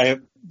then I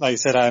like I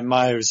said, I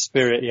admire his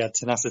spirit. He had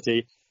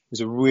tenacity. He was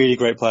a really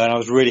great player, and I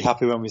was really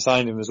happy when we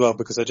signed him as well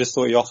because I just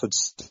thought he offered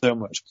so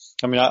much.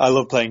 I mean, I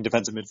love playing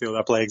defensive midfield.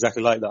 I play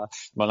exactly like that.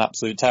 I'm an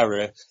absolute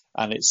terrier,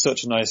 and it's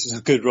such a nice,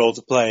 good role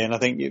to play. And I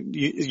think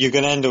you're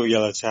going to end up with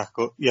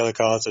yellow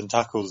cards and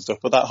tackles and stuff,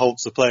 but that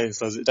halts the play and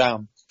slows it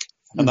down.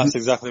 And that's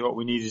exactly what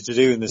we needed to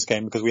do in this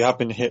game because we have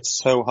been hit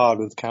so hard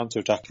with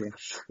counter-attacking.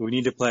 We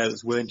need a player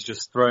that's willing to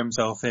just throw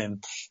himself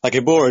in. Like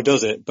Iborra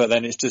does it, but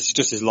then it's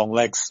just his long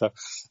legs. So,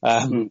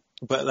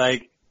 but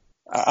like,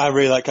 I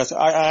really like Kasparis.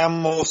 I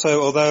am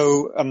also,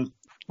 although,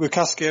 with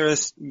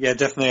Kasparis, yeah,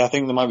 definitely, I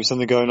think there might be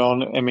something going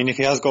on. I mean, if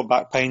he has got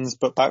back pains,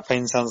 but back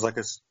pain sounds like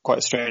quite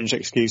a strange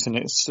excuse, and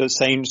it's the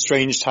same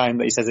strange time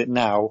that he says it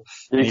now.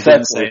 And he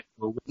didn't say it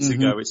weeks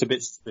ago. It's a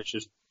bit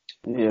suspicious.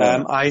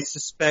 Yeah. I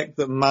suspect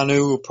that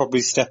Manu will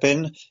probably step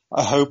in.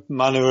 I hope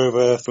Manu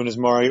over Funes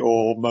Mori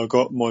or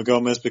Moi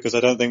Gomez, because I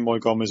don't think Moi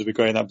Gomez would be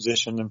great in that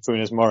position, and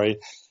Funes Mori,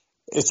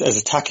 as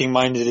attacking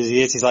minded as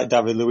he is, he's like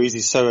David Luiz.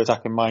 He's so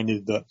attacking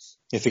minded that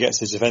he forgets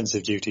his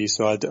defensive duties.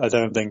 So I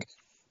don't think,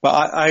 but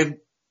I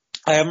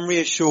am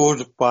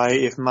reassured by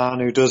if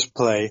Manu does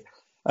play,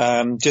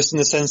 just in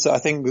the sense that I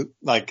think,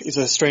 like, it's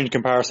a strange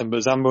comparison, but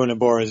Zambo and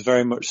Iborra is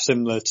very much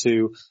similar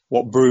to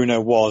what Bruno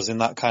was in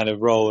that kind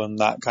of role and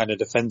that kind of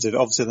defensive.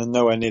 Obviously, they're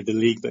nowhere near the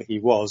league that he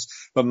was,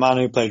 but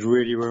Manu played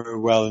really, really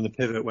well in the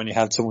pivot when he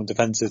had someone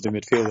defensive in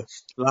midfield.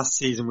 Last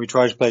season, we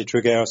tried to play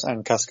Trigueros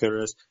and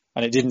Kasparis,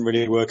 and it didn't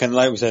really work. And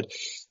like we said,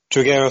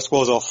 Trigueros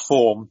was off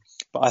form,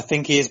 but I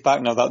think he is back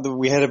now. That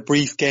we had a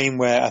brief game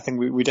where I think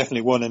we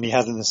definitely won, and he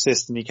had an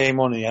assist, and he came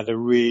on and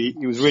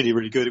he was really,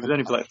 really good. It was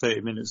only for like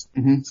 30 minutes,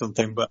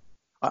 something, but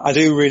I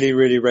do really,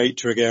 really rate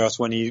Trigueros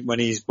when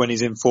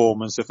he's in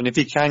form and stuff. And if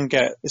he can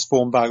get his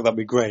form back, that'd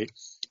be great.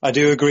 I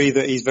do agree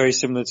that he's very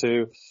similar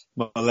to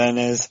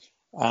Melenes,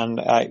 and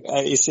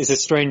it's a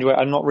strange way.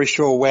 I'm not really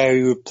sure where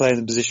he would play in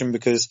the position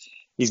because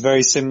he's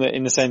very similar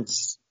in the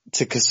sense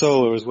to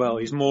Cazorla as well.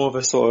 He's more of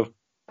a sort of,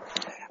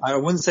 I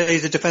wouldn't say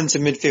he's a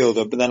defensive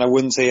midfielder, but then I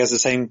wouldn't say he has the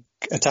same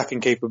attacking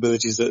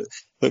capabilities that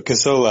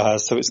Cazorla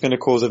has. So it's going to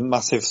cause a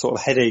massive sort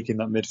of headache in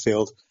that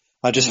midfield.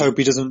 I just hope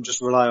he doesn't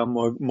just rely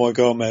on Moi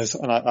Gomez,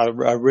 and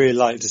I really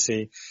like to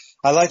see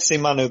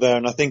Manu there,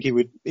 and I think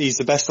he's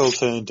the best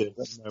alternative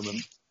at the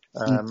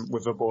moment,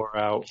 with Iborra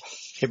out.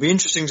 It'd be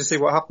interesting to see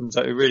what happens.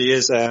 It really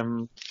is.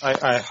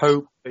 I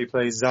hope he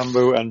plays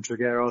Zambo and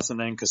Trigueros and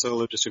then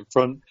Cazorla just in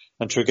front,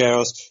 and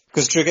Trigueros,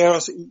 because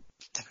Trigueros,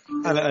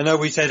 I know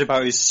we said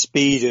about his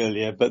speed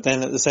earlier, but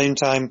then at the same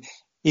time,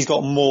 he's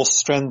got more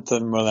strength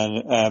than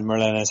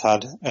Melenes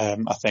had,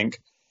 I think.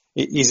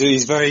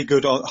 He's very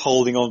good at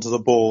holding onto the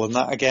ball, and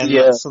that again,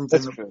 that's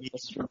something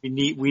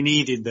we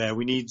needed there.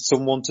 We need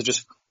someone to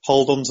just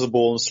hold onto the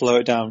ball and slow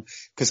it down,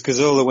 because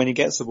Cazorla, when he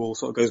gets the ball,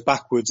 sort of goes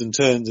backwards and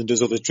turns and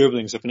does all this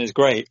dribbling stuff, and it's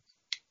great.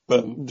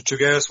 But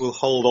Trigueros will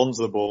hold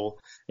onto the ball,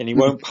 and he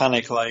won't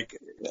panic like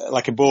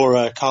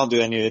Iborra can't do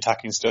any of the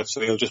attacking stuff,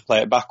 so he'll just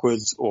play it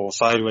backwards or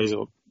sideways,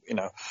 or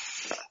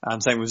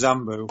and same with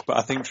Zambo. But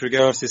I think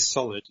Trigueros is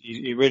solid.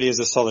 He really is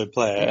a solid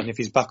player, and if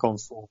he's back on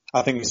form,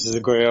 I think this is a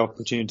great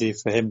opportunity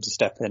for him to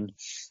step in.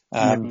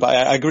 But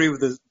I agree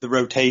with the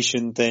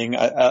rotation thing.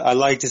 I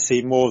like to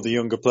see more of the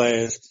younger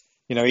players.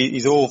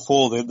 He's all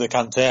for the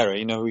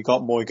Cantera. We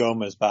got Moi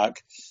Gomez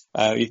back.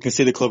 You can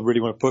see the club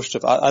really want to push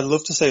stuff. I'd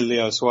love to see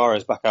Leo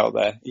Suarez back out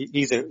there.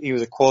 He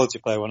was a quality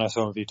player when I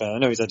saw him a few times. I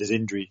know he's had his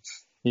injuries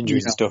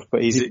and stuff,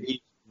 but he's a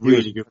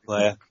really good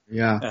player.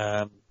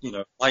 Yeah.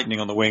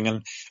 Lightning on the wing,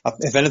 and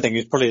if anything,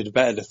 he's probably a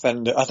better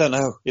defender. I don't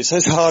know. It's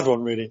a hard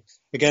one, really.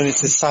 Again, it's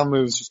the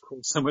Samu who's just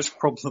caused so much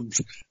problems.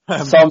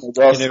 Samu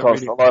does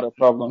cause a lot of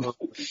problems.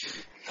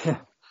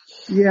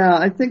 Yeah,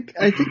 I think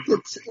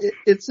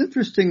it's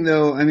interesting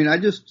though. I mean, I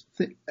just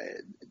think,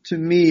 to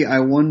me, I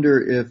wonder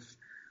if,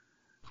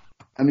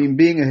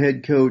 being a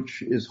head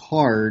coach is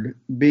hard.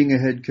 Being a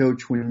head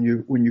coach when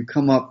you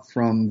come up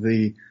from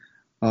the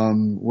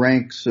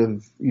ranks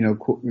of,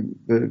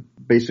 the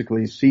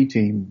basically C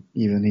team,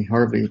 even he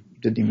hardly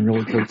didn't even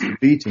really coach the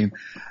B team.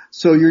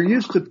 So you're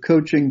used to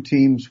coaching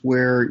teams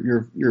where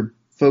you're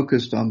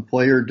focused on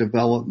player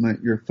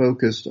development, you're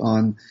focused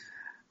on,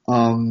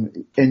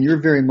 and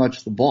you're very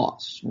much the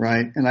boss,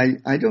 right? And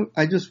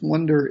I just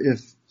wonder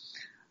if,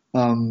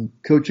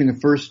 coaching a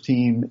first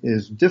team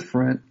is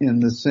different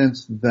in the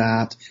sense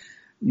that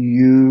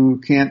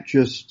you can't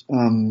just,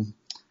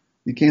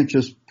 you can't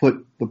just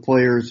put the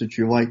players that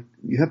you like.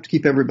 You have to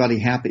keep everybody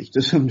happy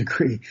to some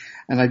degree.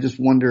 And I just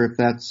wonder if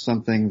that's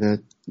something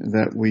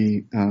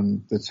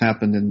that's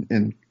happened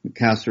in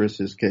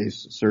Cáceres'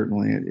 case.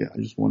 Certainly. I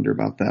just wonder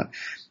about that.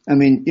 I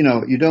mean,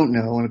 you don't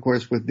know. And of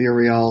course with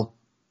Villarreal,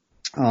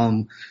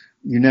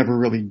 you never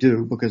really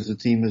do because the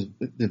team is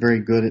very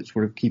good at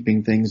sort of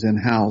keeping things in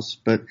house.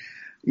 But,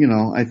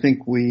 I think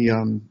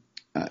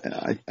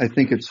I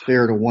think it's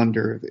fair to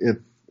wonder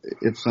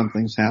if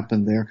something's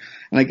happened there.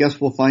 And I guess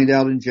we'll find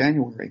out in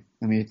January.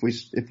 I mean,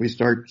 if we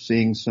start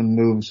seeing some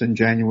moves in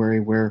January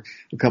where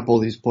a couple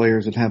of these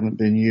players that haven't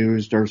been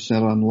used are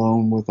sent on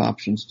loan with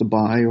options to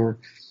buy or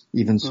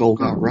even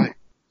sold outright.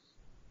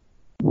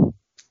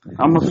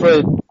 I'm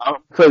afraid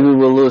we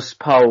will lose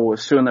Pau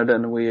sooner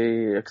than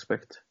we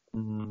expect.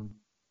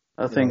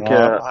 I think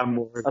I'm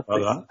worried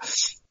about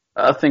that.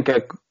 I think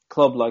a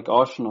club like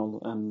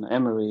Arsenal and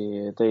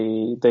Emery,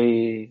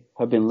 they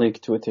have been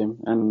linked with him,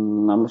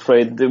 and I'm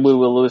afraid that we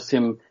will lose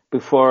him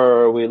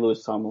before we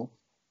lose Samu.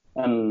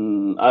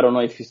 And I don't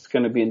know if it's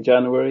going to be in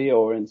January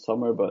or in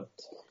summer, but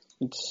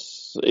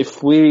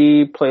if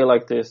we play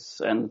like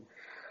this and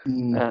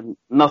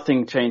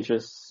nothing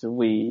changes,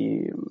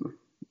 we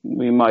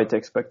might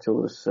expect to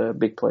lose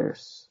big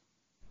players.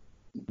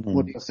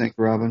 What do you think,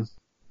 Robin?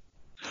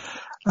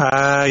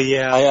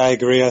 Yeah, I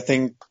agree. I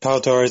think Pau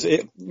Torres,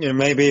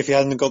 maybe if he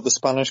hadn't got the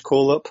Spanish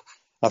call up,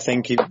 I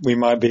think we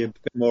might be a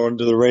bit more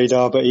under the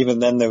radar, but even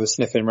then they were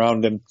sniffing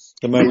around him.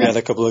 The moment he had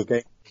a couple of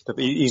games,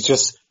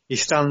 he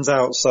stands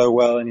out so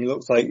well, and he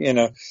looks like,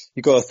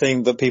 you've got to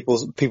think that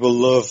people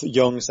love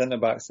young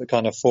centre-backs that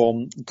kind of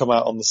come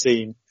out on the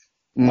scene.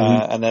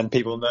 And then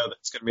people know that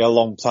it's going to be a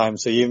long time.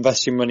 So you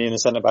invest your money in a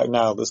centre-back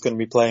now that's going to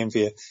be playing for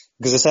you.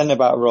 Because a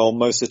centre-back role,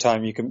 most of the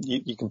time you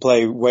can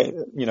play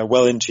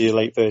well into your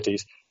late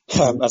 30s,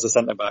 as a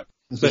centre-back.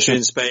 Especially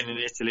in Spain and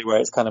Italy where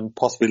it's kind of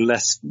possibly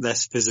less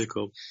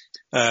physical.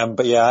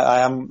 But yeah,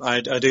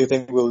 I do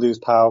think we'll lose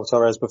Pau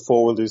Torres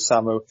before we'll lose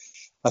Samu.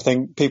 I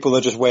think people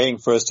are just waiting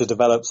for us to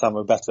develop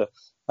Samu better.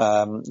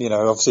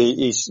 Obviously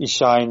he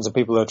shines and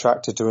people are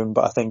attracted to him,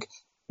 but I think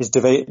his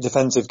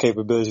defensive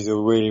capabilities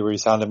will really, really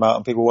sound him out,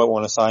 and people won't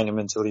want to sign him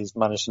until he's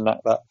managed to knack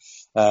that.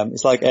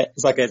 It's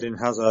like Eden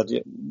Hazard.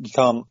 You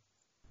can't.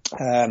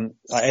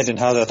 Eden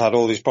Hazard had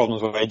all these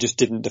problems where he just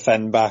didn't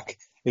defend back.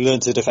 He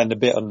learned to defend a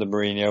bit under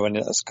Mourinho, and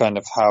that's kind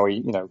of how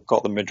he,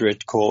 got the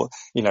Madrid call.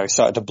 He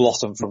started to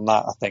blossom from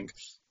that, I think.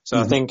 So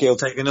I think it'll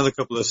take another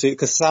couple of seasons,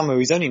 because Samu,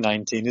 he's only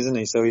 19, isn't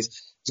he? So he's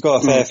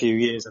got a fair few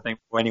years, I think,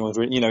 for anyone's,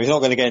 he's not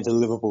going to get into the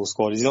Liverpool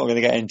squad. He's not going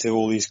to get into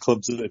all these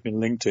clubs that have been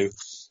linked to.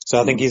 So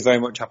I think he's very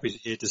much happy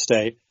here to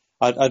stay.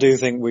 I do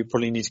think we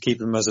probably need to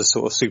keep him as a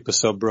sort of super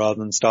sub rather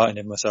than starting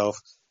him myself.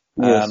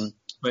 Yes.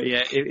 But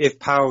yeah, if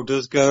Pau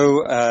does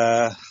go,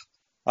 I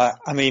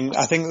think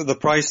that the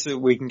price that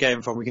we can get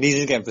him from, we can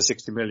easily get him for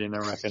 60 million,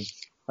 I reckon.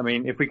 I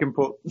mean, if we can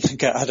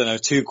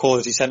get, 2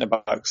 quality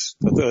centre-backs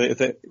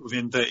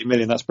within 30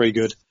 million, that's pretty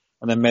good.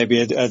 And then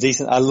maybe a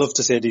decent, I'd love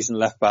to see a decent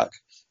left-back.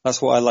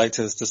 That's what I like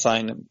to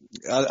sign.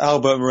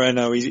 Albert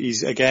Moreno,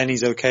 he's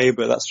okay,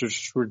 but that's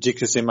just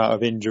ridiculous amount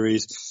of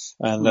injuries.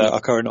 And our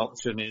current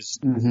option is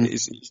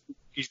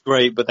he's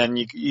great, but then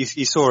you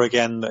saw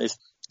again that his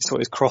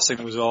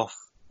crossing was off.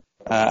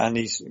 And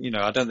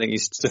I don't think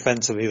he's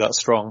defensively that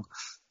strong.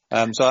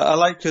 So I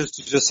like to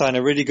just sign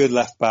a really good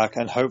left back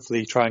and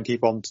hopefully try and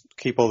keep all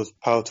the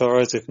Pau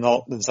Torres. If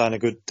not, then sign a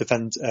good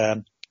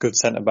good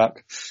centre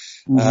back.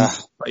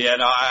 But yeah,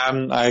 no,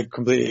 I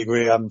completely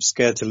agree. I'm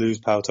scared to lose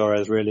Pau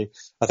Torres, really.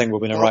 I think we'll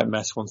be in a right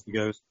mess once he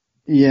goes.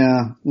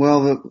 Yeah,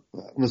 well,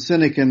 the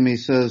cynic in me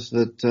says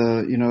that,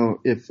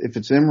 if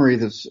it's Emery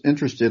that's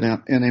interested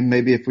in him,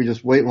 maybe if we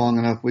just wait long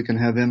enough, we can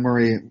have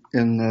Emery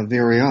in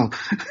Villarreal.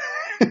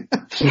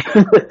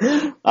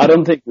 I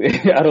don't think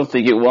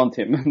you want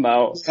him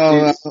now.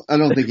 Oh, I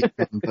don't think he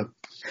can, but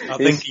I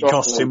think he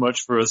costs too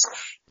much for us.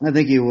 I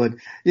think he would.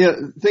 Yeah,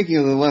 thinking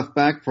of the left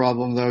back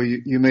problem though,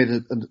 you made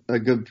a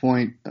good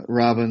point,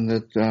 Robin,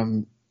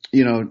 that,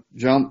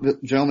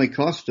 Jaume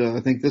Costa,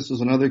 I think this is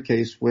another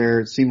case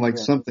where it seemed like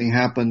something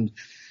happened,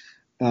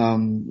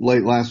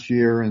 late last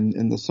year and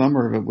in the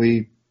summer, but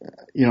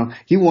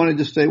he wanted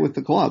to stay with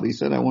the club. He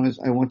said, I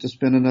want to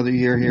spend another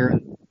year here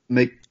and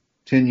make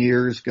 10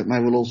 years, get my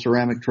little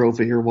ceramic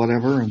trophy or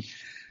whatever.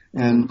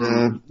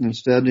 And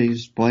instead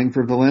he's playing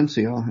for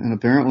Valencia. And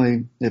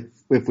apparently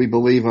if we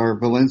believe our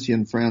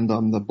Valencian friend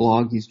on the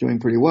blog, he's doing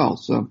pretty well.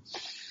 So.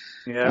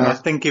 Yeah, I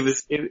think it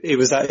was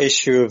that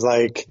issue of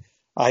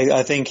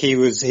I think he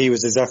was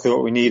exactly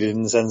what we needed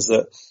in the sense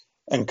that,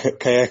 and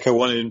Kayeka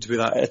wanted him to be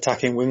that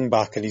attacking wing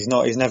back, and he's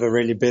never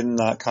really been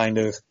that kind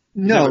of,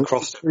 never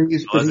crossed it.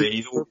 He's always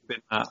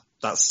been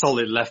that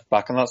solid left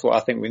back, and that's what I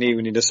think we need.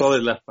 We need a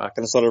solid left back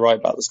and a solid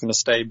right back that's going to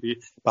stay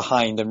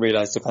behind and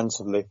realise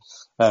defensively.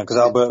 Because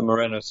Alberto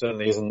Moreno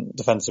certainly isn't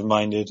defensive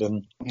minded,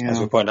 and as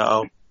we point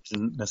out,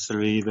 isn't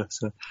necessarily either.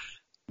 So.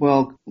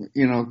 Well,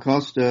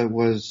 Costa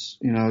was,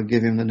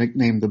 give him the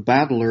nickname the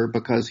Battler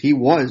because he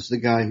was the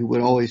guy who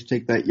would always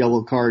take that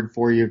yellow card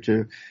for you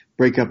to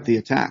break up the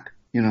attack.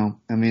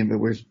 but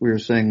we were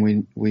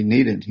saying we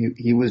needed.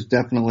 He was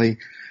definitely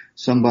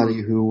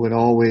somebody who would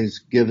always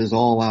give his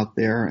all out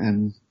there,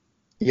 and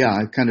yeah,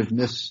 I kind of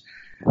miss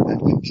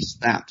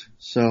that.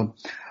 So,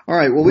 all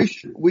right, well,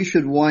 we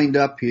should wind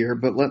up here,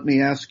 but let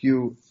me ask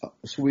you,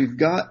 so we've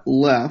got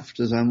left,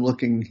 as I'm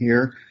looking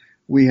here,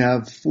 we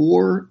have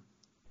 4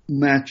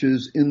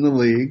 matches in the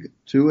league,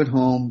 2 at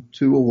home,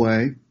 2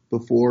 away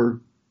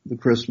before the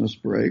Christmas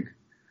break.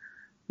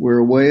 We're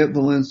away at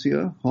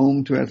Valencia,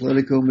 home to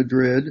Atletico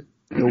Madrid,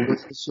 away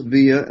to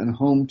Sevilla, and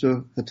home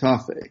to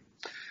Getafe.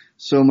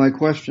 So my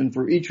question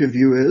for each of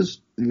you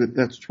is,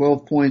 that's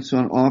 12 points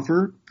on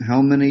offer.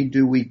 How many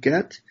do we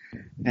get?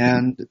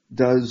 And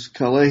does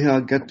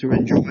Calleja get to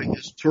enjoy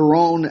his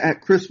Tyrone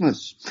at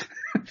Christmas?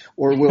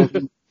 or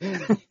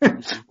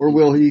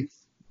will he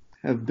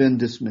have been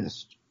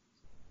dismissed?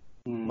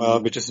 Well,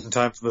 it'll be just in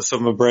time for the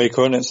summer break,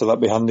 won't it? So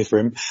that'd be handy for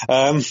him.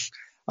 If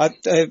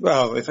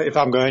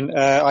I'm going,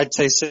 I'd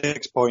say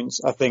 6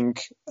 points. I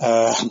think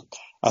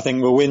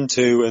we'll win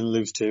 2 and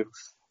lose 2.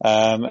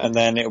 And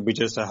then it'll be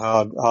just a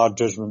hard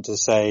judgment to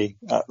say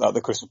at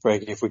the Christmas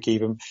break if we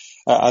keep him.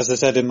 As I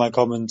said in my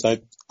comments,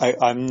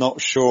 I'm not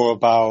sure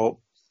about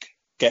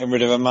getting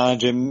rid of a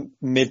manager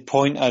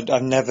midpoint. I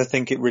never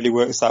think it really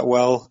works that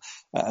well,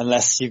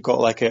 unless you've got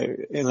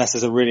unless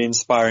there's a really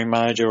inspiring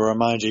manager or a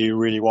manager you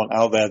really want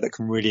out there that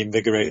can really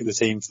invigorate the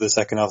team for the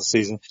second half of the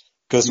season.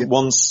 Because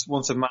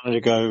once a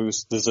manager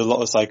goes, there's a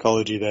lot of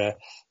psychology there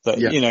that,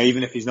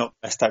 even if he's not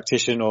the best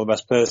tactician or the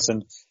best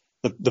person,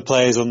 the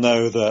players will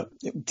know that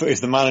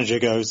if the manager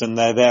goes, then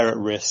they're there at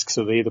risk.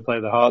 So they either play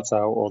their hearts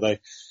out or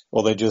they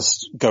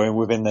just go in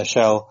within their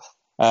shell.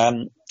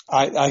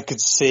 I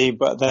could see,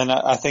 but then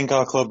I think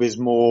our club is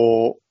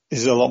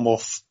a lot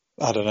more,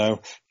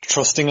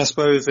 trusting, I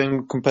suppose,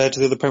 compared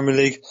to the Premier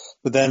League.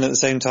 But then at the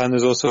same time,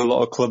 there's also a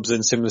lot of clubs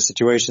in similar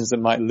situations that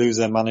might lose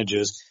their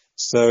managers.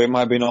 So it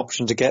might be an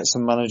option to get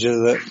some manager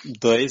that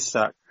is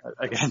sacked.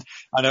 Again,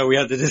 I know we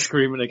had the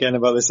disagreement again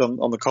about this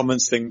on the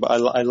comments thing, but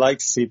I like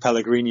to see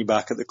Pellegrini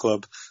back at the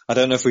club. I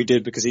don't know if we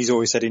did because he's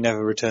always said he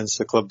never returns to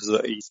the clubs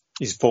that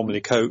he's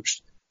formerly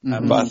coached.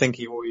 But I think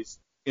he always,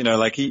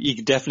 he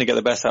could definitely get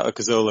the best out of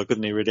Cazorla,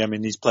 couldn't he, really? I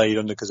mean, he's played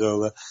under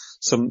Cazorla.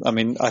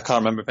 I can't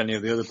remember if any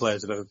of the other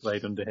players have ever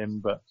played under him,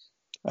 but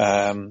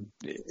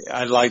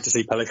I'd like to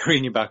see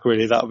Pellegrini back,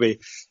 really.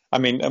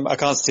 I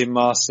can't see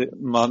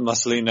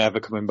Marcelino ever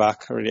coming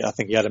back, really. I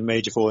think he had a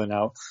major falling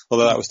out,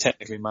 although that was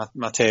technically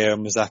Matteo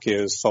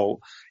Mazzacchio's fault,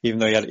 even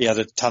though he had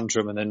a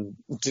tantrum and then,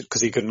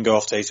 because he couldn't go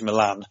off to AC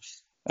Milan.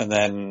 And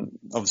then,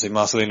 obviously,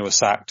 Marcelino was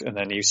sacked, and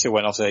then he still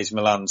went off to AC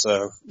Milan,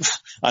 so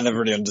I never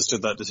really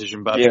understood that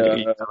decision, but I think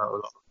he got out a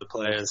lot of the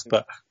players.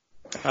 But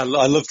I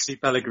love to see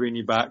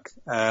Pellegrini back,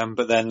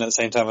 but then at the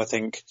same time, I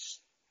think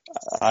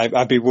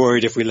I'd be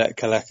worried if we let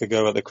Calleja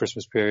go at the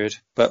Christmas period,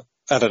 but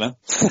I don't know.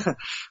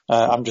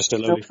 I'm just a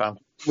Lowry fan.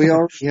 We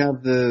already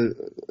have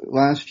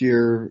last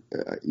year,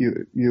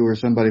 you or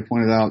somebody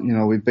pointed out,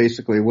 we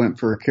basically went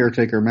for a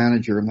caretaker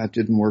manager and that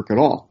didn't work at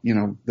all.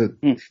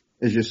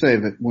 As you say,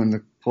 that when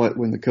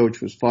the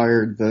coach was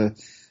fired,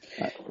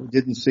 we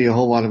didn't see a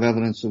whole lot of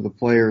evidence of the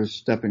players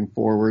stepping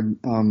forward.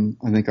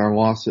 I think our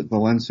loss at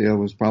Valencia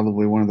was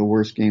probably one of the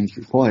worst games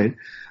we played.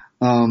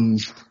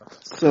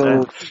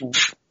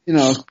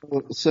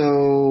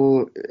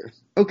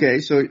 Okay,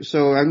 so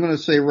I'm going to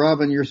say,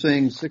 Robin, you're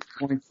saying 6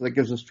 points. That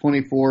gives us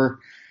 24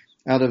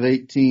 out of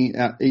 18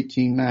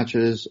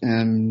 matches,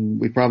 and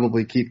we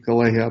probably keep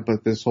Calleja,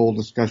 but this whole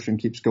discussion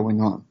keeps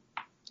going on,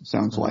 it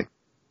sounds like.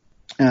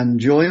 And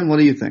Julian, what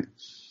do you think?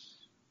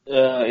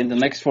 In the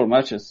next 4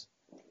 matches?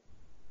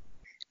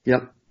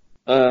 Yep.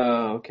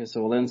 Okay,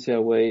 so Valencia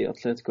away,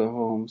 Atletico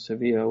home,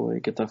 Sevilla away,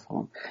 Getafe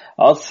home.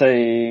 I'll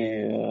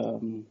say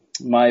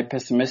my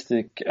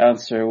pessimistic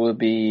answer will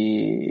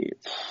be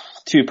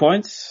 2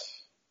 points.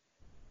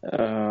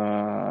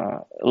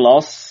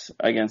 Loss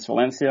against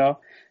Valencia,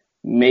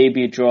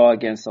 maybe draw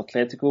against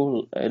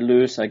Atletico,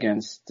 lose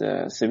against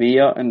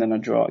Sevilla, and then a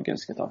draw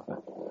against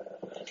Getafe.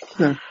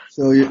 Okay.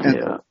 So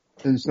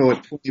and so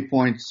at 20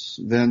 points,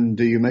 then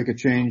do you make a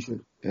change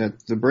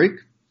at the break?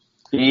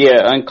 Yeah,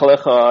 and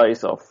Calleja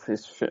is off.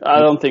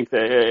 I don't think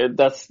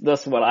that's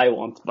what I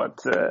want,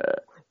 but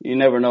you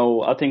never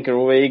know. I think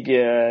Roeg,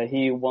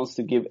 he wants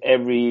to give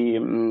every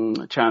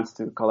chance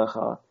to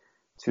Calleja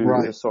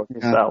to sort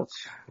this out.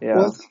 Yeah.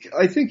 Well,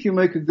 I think you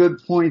make a good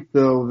point,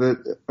 though,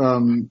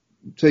 that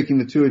taking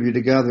the two of you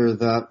together,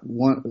 that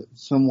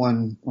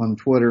someone on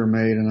Twitter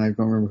made, and I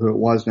don't remember who it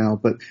was now,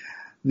 but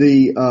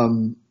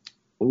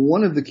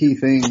one of the key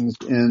things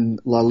in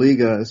La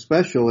Liga,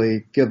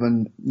 especially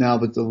given now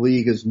that the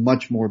league is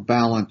much more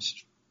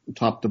balanced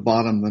top to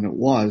bottom than it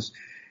was,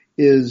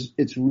 is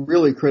it's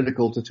really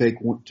critical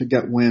to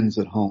get wins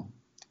at home.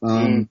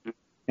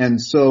 And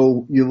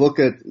so you look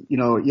at,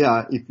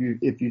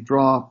 if you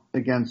draw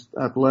against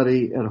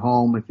Atleti at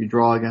home, if you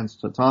draw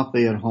against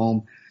Getafe at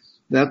home,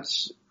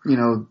 that's,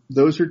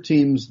 those are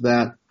teams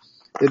that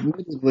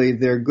admittedly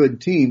they're good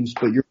teams,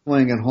 but you're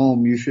playing at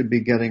home, you should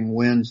be getting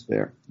wins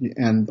there.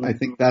 And I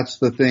think that's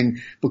the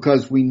thing,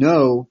 because we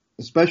know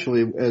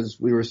especially as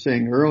we were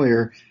saying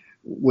earlier,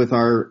 with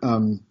our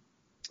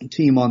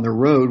team on the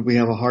road, we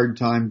have a hard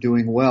time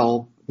doing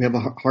well. We have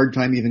a hard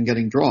time even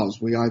getting draws.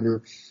 We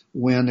either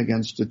win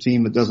against a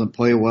team that doesn't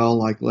play well,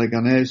 like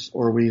Leganés,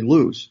 or we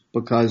lose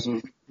because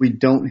we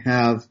don't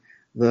have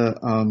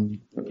the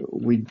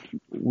we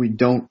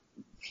don't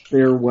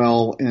fare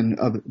well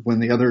when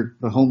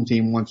the home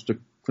team wants to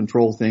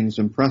control things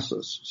and press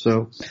us.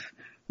 So,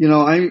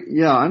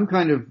 I'm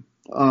kind of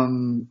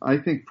I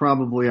think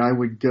probably I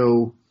would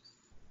go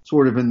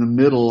sort of in the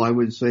middle. I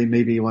would say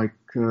maybe like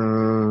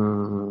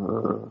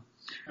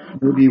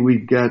maybe we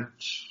get,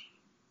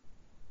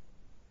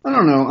 I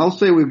don't know, I'll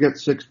say we get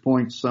 6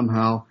 points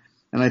somehow.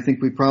 And I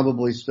think we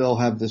probably still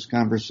have this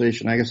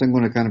conversation. I guess I'm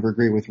going to kind of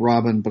agree with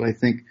Robin, but I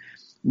think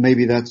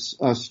maybe that's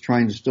us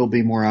trying to still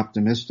be more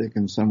optimistic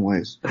in some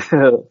ways.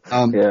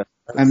 Yeah.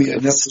 I mean,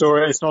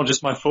 it's not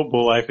just my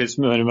football life, it's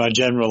my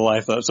general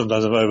life that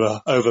sometimes I'm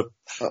over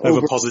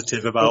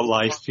positive about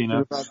life,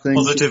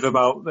 positive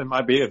about, there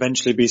might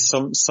eventually be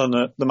some sun,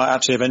 there might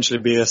actually eventually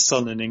be a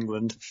sun in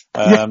England,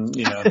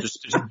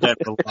 just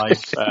general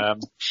life,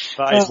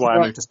 that is why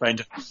I moved to Spain,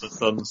 just for the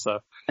sun, so,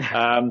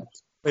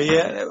 but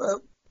yeah,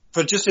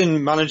 for just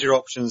in manager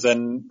options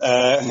then,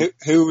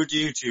 who would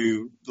you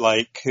two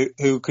like,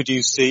 who could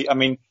you see, I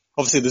mean,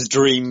 obviously there's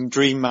dream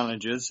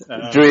managers.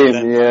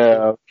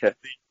 Okay.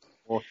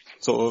 Or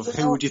sort of,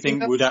 who would you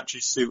think would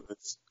actually suit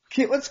us?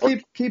 Let's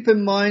keep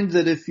in mind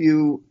that if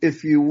you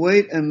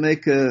wait and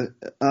make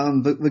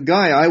the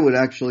guy I would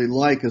actually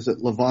like is at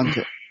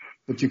Levante,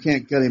 but you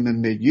can't get him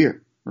in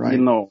mid-year, right?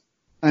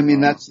 I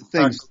mean, that's the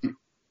thing.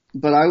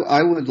 But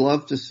I would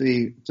love to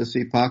see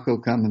Paco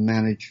come and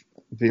manage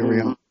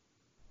Villarreal.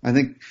 I'm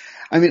going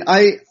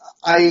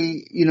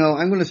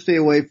to stay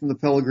away from the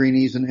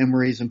Pellegrinis and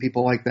Emerys and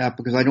people like that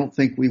because I don't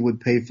think we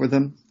would pay for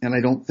them, and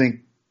I don't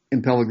think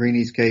in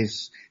Pellegrini's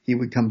case he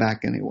would come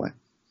back anyway.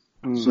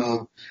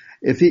 So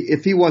if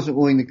he wasn't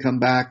willing to come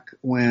back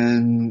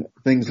when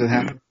things had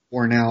happened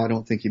before now, I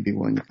don't think he'd be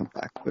willing to come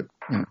back. But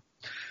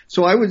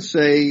so I would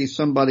say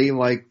somebody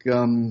like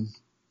Paco,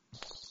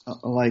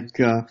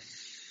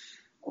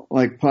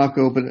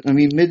 but I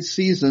mean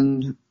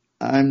mid-season,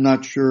 I'm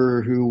not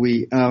sure who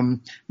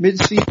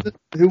mid-season,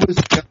 who was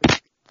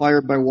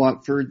fired by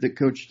Watford that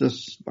coached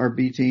us, our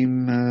B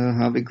team,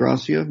 Javi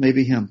Gracia,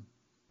 maybe him.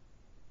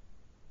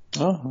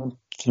 Oh,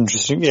 that's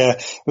interesting. Yeah.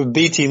 With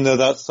B team though,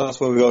 that's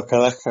where we got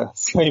Calleja.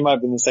 So he might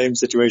be in the same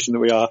situation that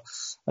we are,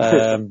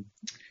 now.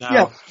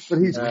 Yeah, but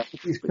he's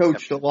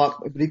coached a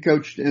lot, but he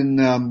coached in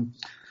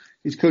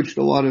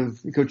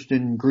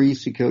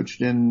Greece, he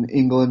coached in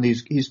England,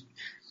 he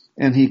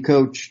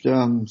coached,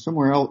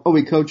 somewhere else. Oh,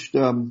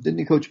 didn't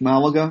he coach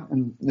Malaga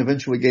and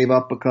eventually gave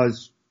up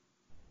because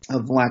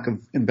of lack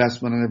of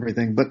investment and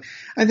everything. But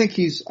I think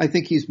he's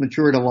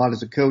matured a lot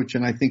as a coach,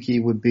 and I think he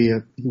would be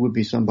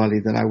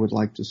somebody that I would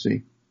like to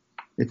see.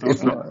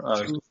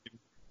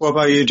 What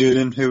about you,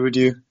 Julian? Who would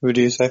you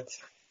say?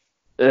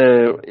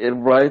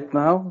 Right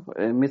now,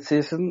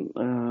 mid-season,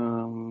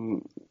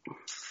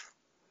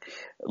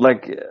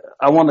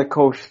 I want a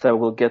coach that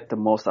will get the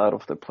most out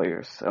of the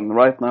players. And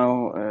right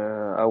now,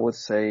 I would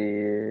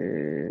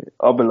say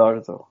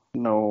Abelardo,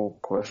 no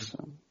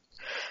question.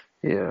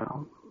 Yeah.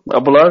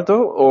 Abelardo,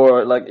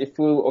 or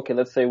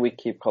let's say we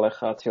keep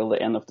Calleja till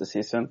the end of the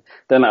season,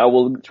 then I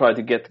will try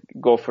to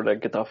go for the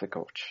Getafe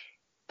coach.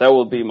 That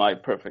will be my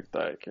perfect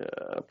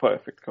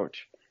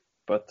coach.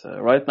 But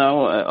right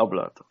now,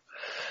 Abelardo.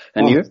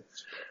 And you?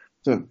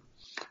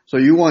 So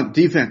you want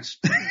defense?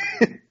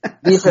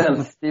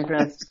 Defense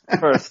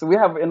first. We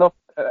have enough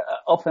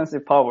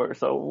offensive power,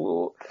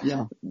 so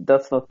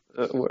that's not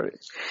a worry.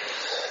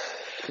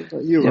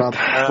 You, Rob.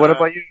 What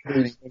about you?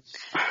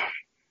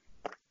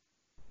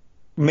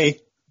 Me?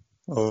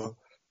 Oh.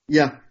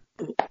 Yeah.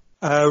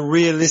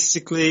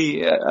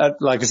 Realistically,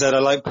 like I said, I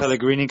like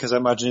Pellegrini because I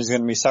imagine he's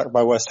going to be sacked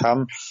by West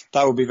Ham.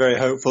 That would be very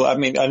hopeful. I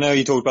mean, I know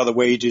you talked about the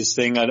wages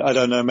thing. I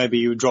don't know, maybe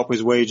you would drop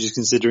his wages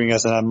considering he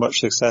hasn't had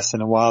much success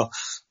in a while.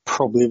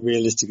 Probably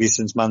realistically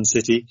since Man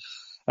City.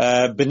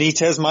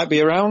 Benitez might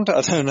be around. I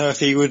don't know if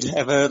he would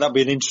ever, that'd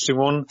be an interesting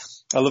one.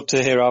 I'd love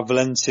to hear our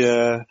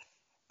Valencia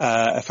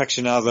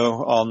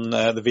aficionado on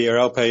the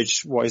VRL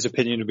page, what his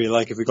opinion would be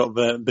like if we got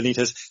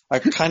Benitez. I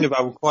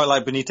would quite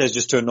like Benitez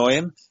just to annoy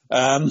him.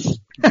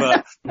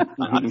 But I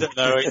don't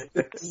know.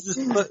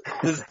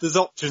 There's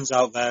options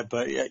out there,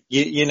 but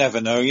you never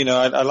know.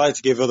 I'd like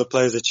to give other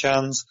players a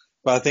chance,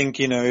 but I think,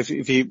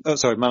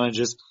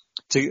 managers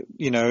to,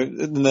 in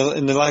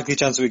the likely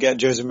chance we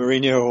get Jose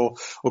Mourinho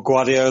or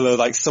Guardiola,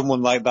 like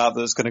someone like that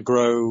that's going to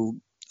grow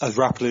as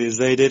rapidly as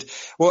they did.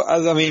 Well,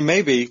 I mean,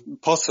 maybe,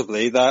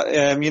 possibly that,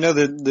 there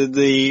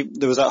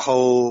was that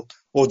whole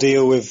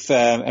ordeal with,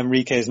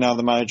 Enrique is now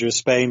the manager of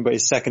Spain, but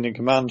he's second in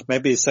command.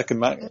 Maybe his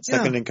second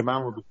in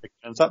command would be big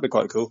chance. That'd be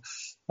quite cool.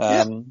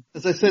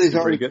 As I said, he's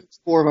already got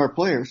 4 of our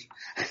players.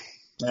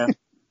 Yeah.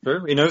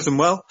 True. He knows them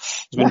well.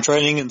 He's been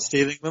training and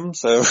stealing them,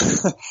 so,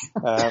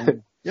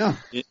 yeah.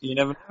 You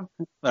never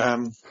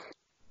know.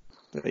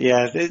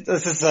 Yeah,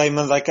 that's the same.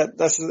 Like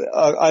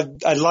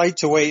I'd like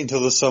to wait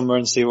until the summer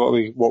and see what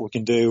we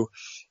can do.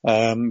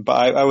 But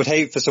I would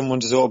hate for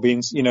someone to sort of be,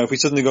 if we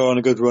suddenly go on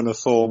a good run of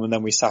form and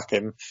then we sack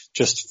him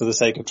just for the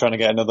sake of trying to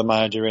get another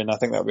manager in, I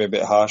think that would be a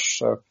bit harsh.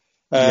 So,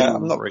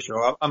 I'm not very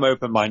sure. I'm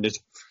open-minded,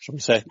 shall we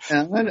say.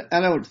 I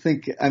don't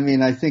think,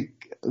 I think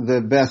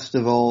the best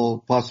of all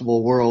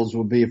possible worlds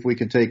would be if we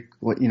could take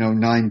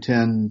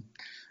 9-10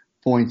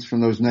 points from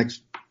those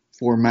next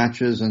 4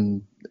 matches.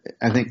 And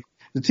I think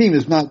the team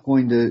is not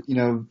going to,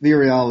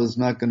 Villarreal is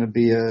not going to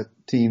be a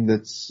team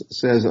that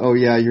says, oh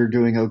yeah, you're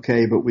doing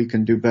okay, but we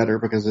can do better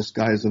because this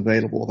guy is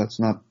available. That's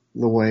not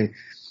the way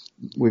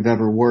we've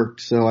ever worked.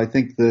 So I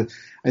think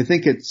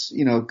it's,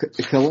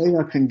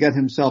 Calleja can get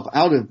himself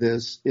out of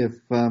this if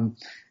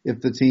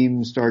the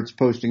team starts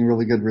posting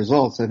really good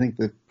results.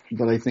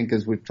 But I think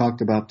as we've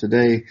talked about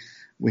today,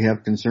 we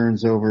have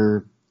concerns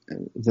over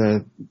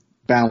the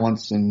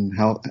balance and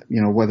how,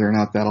 whether or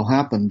not that'll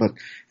happen. But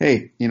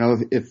hey,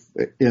 if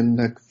in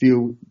a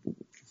few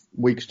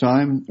weeks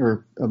time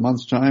or a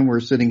month's time, we're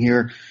sitting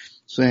here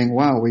saying,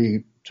 wow,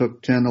 we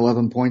took 10,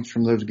 11 points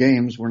from those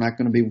games, we're not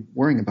going to be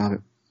worrying about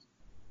it.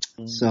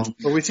 So,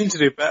 well, we seem to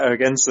do better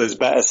against those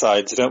better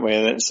sides, don't we?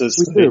 And it's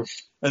just,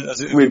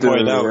 as we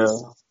pointed out,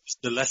 it's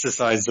the lesser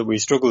sides that we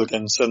struggle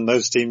against, and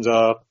those teams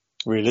are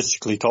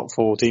realistically top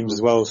 4 teams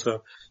as well.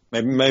 So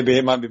maybe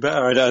it might be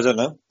better. I don't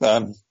know.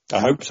 I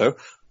hope so.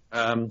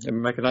 It would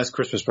make a nice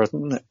Christmas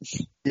present, wouldn't it?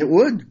 It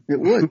would.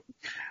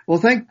 Well,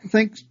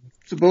 thanks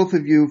to both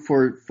of you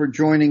for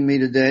joining me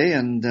today,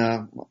 and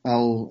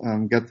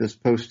I'll get this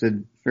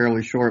posted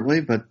fairly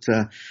shortly. But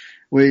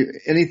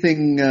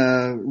anything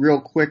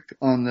real quick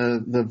on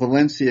the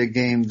Valencia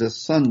game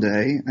this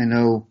Sunday? I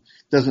know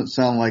it doesn't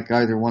sound like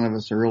either one of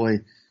us are really.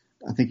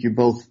 I think you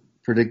both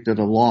predicted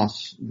a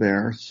loss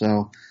there.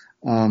 So,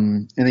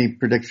 any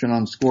prediction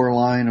on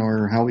scoreline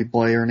or how we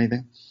play or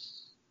anything?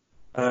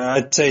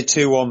 I'd say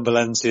 2-1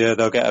 Valencia.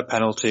 They'll get a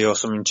penalty or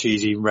some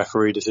cheesy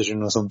referee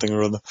decision or something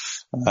or other.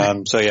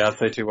 So yeah, I'd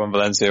say 2-1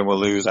 Valencia and we'll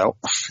lose out.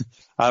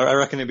 I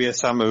reckon it'd be a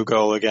Samu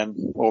goal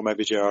again, or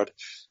maybe Gerrard.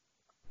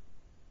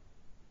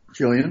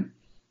 Julian?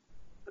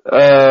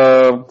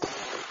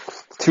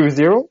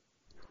 2-0?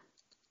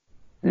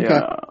 Okay.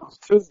 Yeah.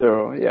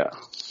 2-0, yeah.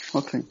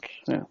 I think,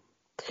 yeah.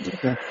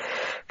 Okay.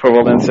 For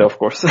Valencia, of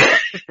course.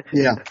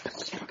 Yeah.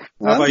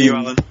 How about you,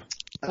 Alan?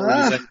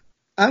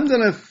 I'm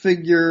gonna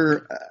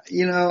figure a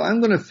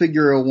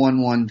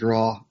 1-1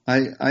 draw.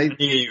 I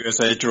knew you were gonna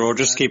say draw,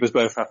 just to keep us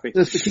both happy.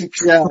 Just to keep,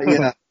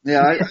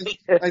 yeah.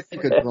 I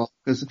think a draw,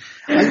 because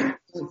I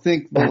don't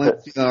think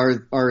Valencia are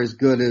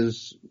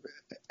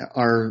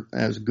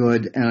as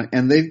good,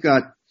 and they've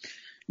got,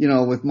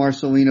 with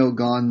Marcelino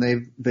gone,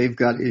 they've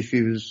got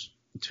issues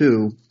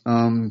too.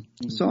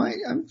 So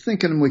I'm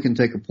thinking we can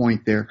take a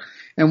point there.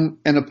 And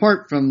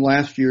apart from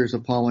last year's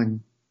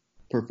appalling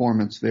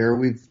performance there,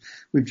 we've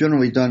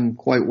generally done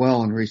quite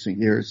well in recent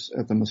years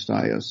at the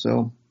Mestalla.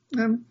 So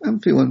I'm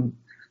feeling,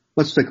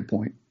 let's take a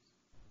point.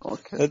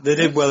 Okay. They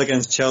did well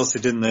against Chelsea,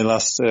 didn't they?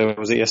 Was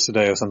it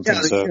yesterday or something?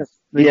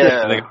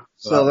 Yeah.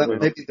 So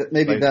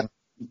maybe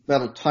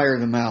that'll tire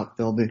them out.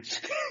 They'll be.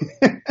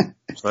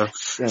 Do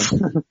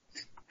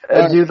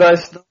you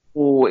guys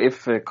know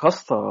if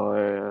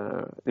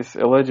Costa is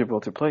eligible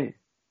to play?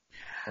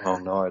 Oh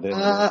no, I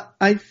didn't.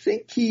 I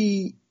think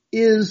he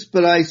is,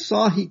 but I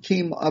saw he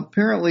came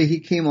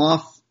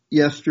off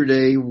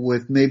yesterday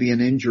with maybe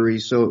an injury,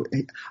 so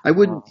I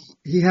wouldn't.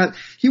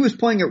 He was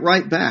playing at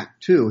right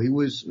back too.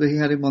 They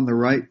had him on the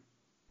right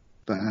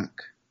back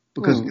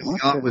because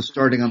Gallon was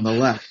starting on the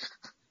left.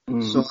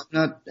 So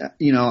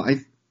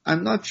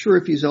I'm not sure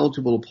if he's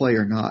eligible to play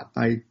or not.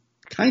 I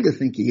kind of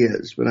think he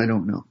is, but I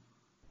don't know.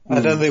 I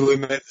don't think we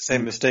made the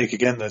same mistake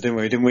again though,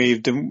 didn't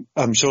we?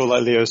 I'm sure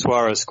like Leo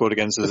Suarez scored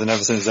against us, and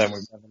ever since then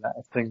we've never let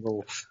a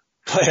single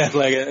player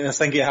play. I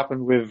think it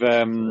happened with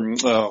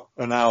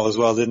Arnau as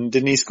well.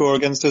 Didn't he score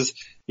against us?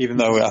 Even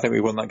though I think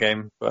we won that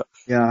game, but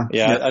yeah.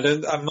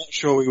 I'm not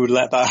sure we would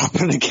let that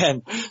happen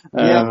again.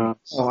 I'm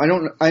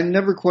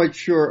never quite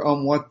sure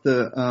on what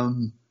the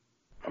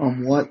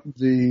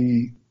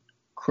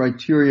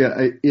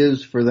criteria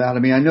is for that. I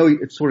mean, I know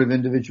it's sort of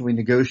individually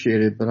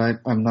negotiated, but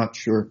I'm not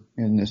sure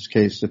in this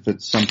case if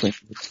it's something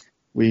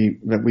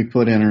that we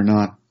put in or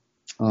not.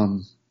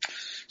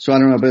 So I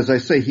don't know, but as I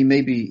say, he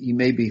may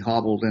be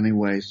hobbled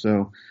anyway,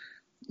 so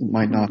it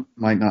might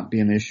not be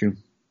an issue.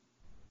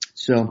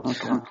 So,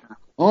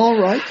 all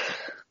right.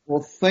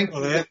 Well, thank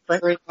you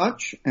very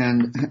much,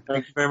 and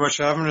thank you very much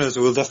for having us.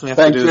 We'll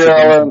definitely have to do this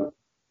again.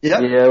 Yeah,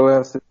 we'll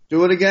have to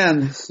do it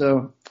again.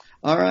 So,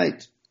 all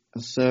right.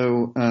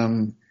 So,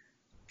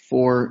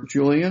 for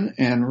Julian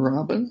and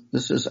Robin,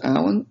 this is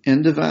Alan,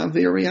 Endava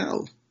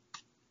Villarreal.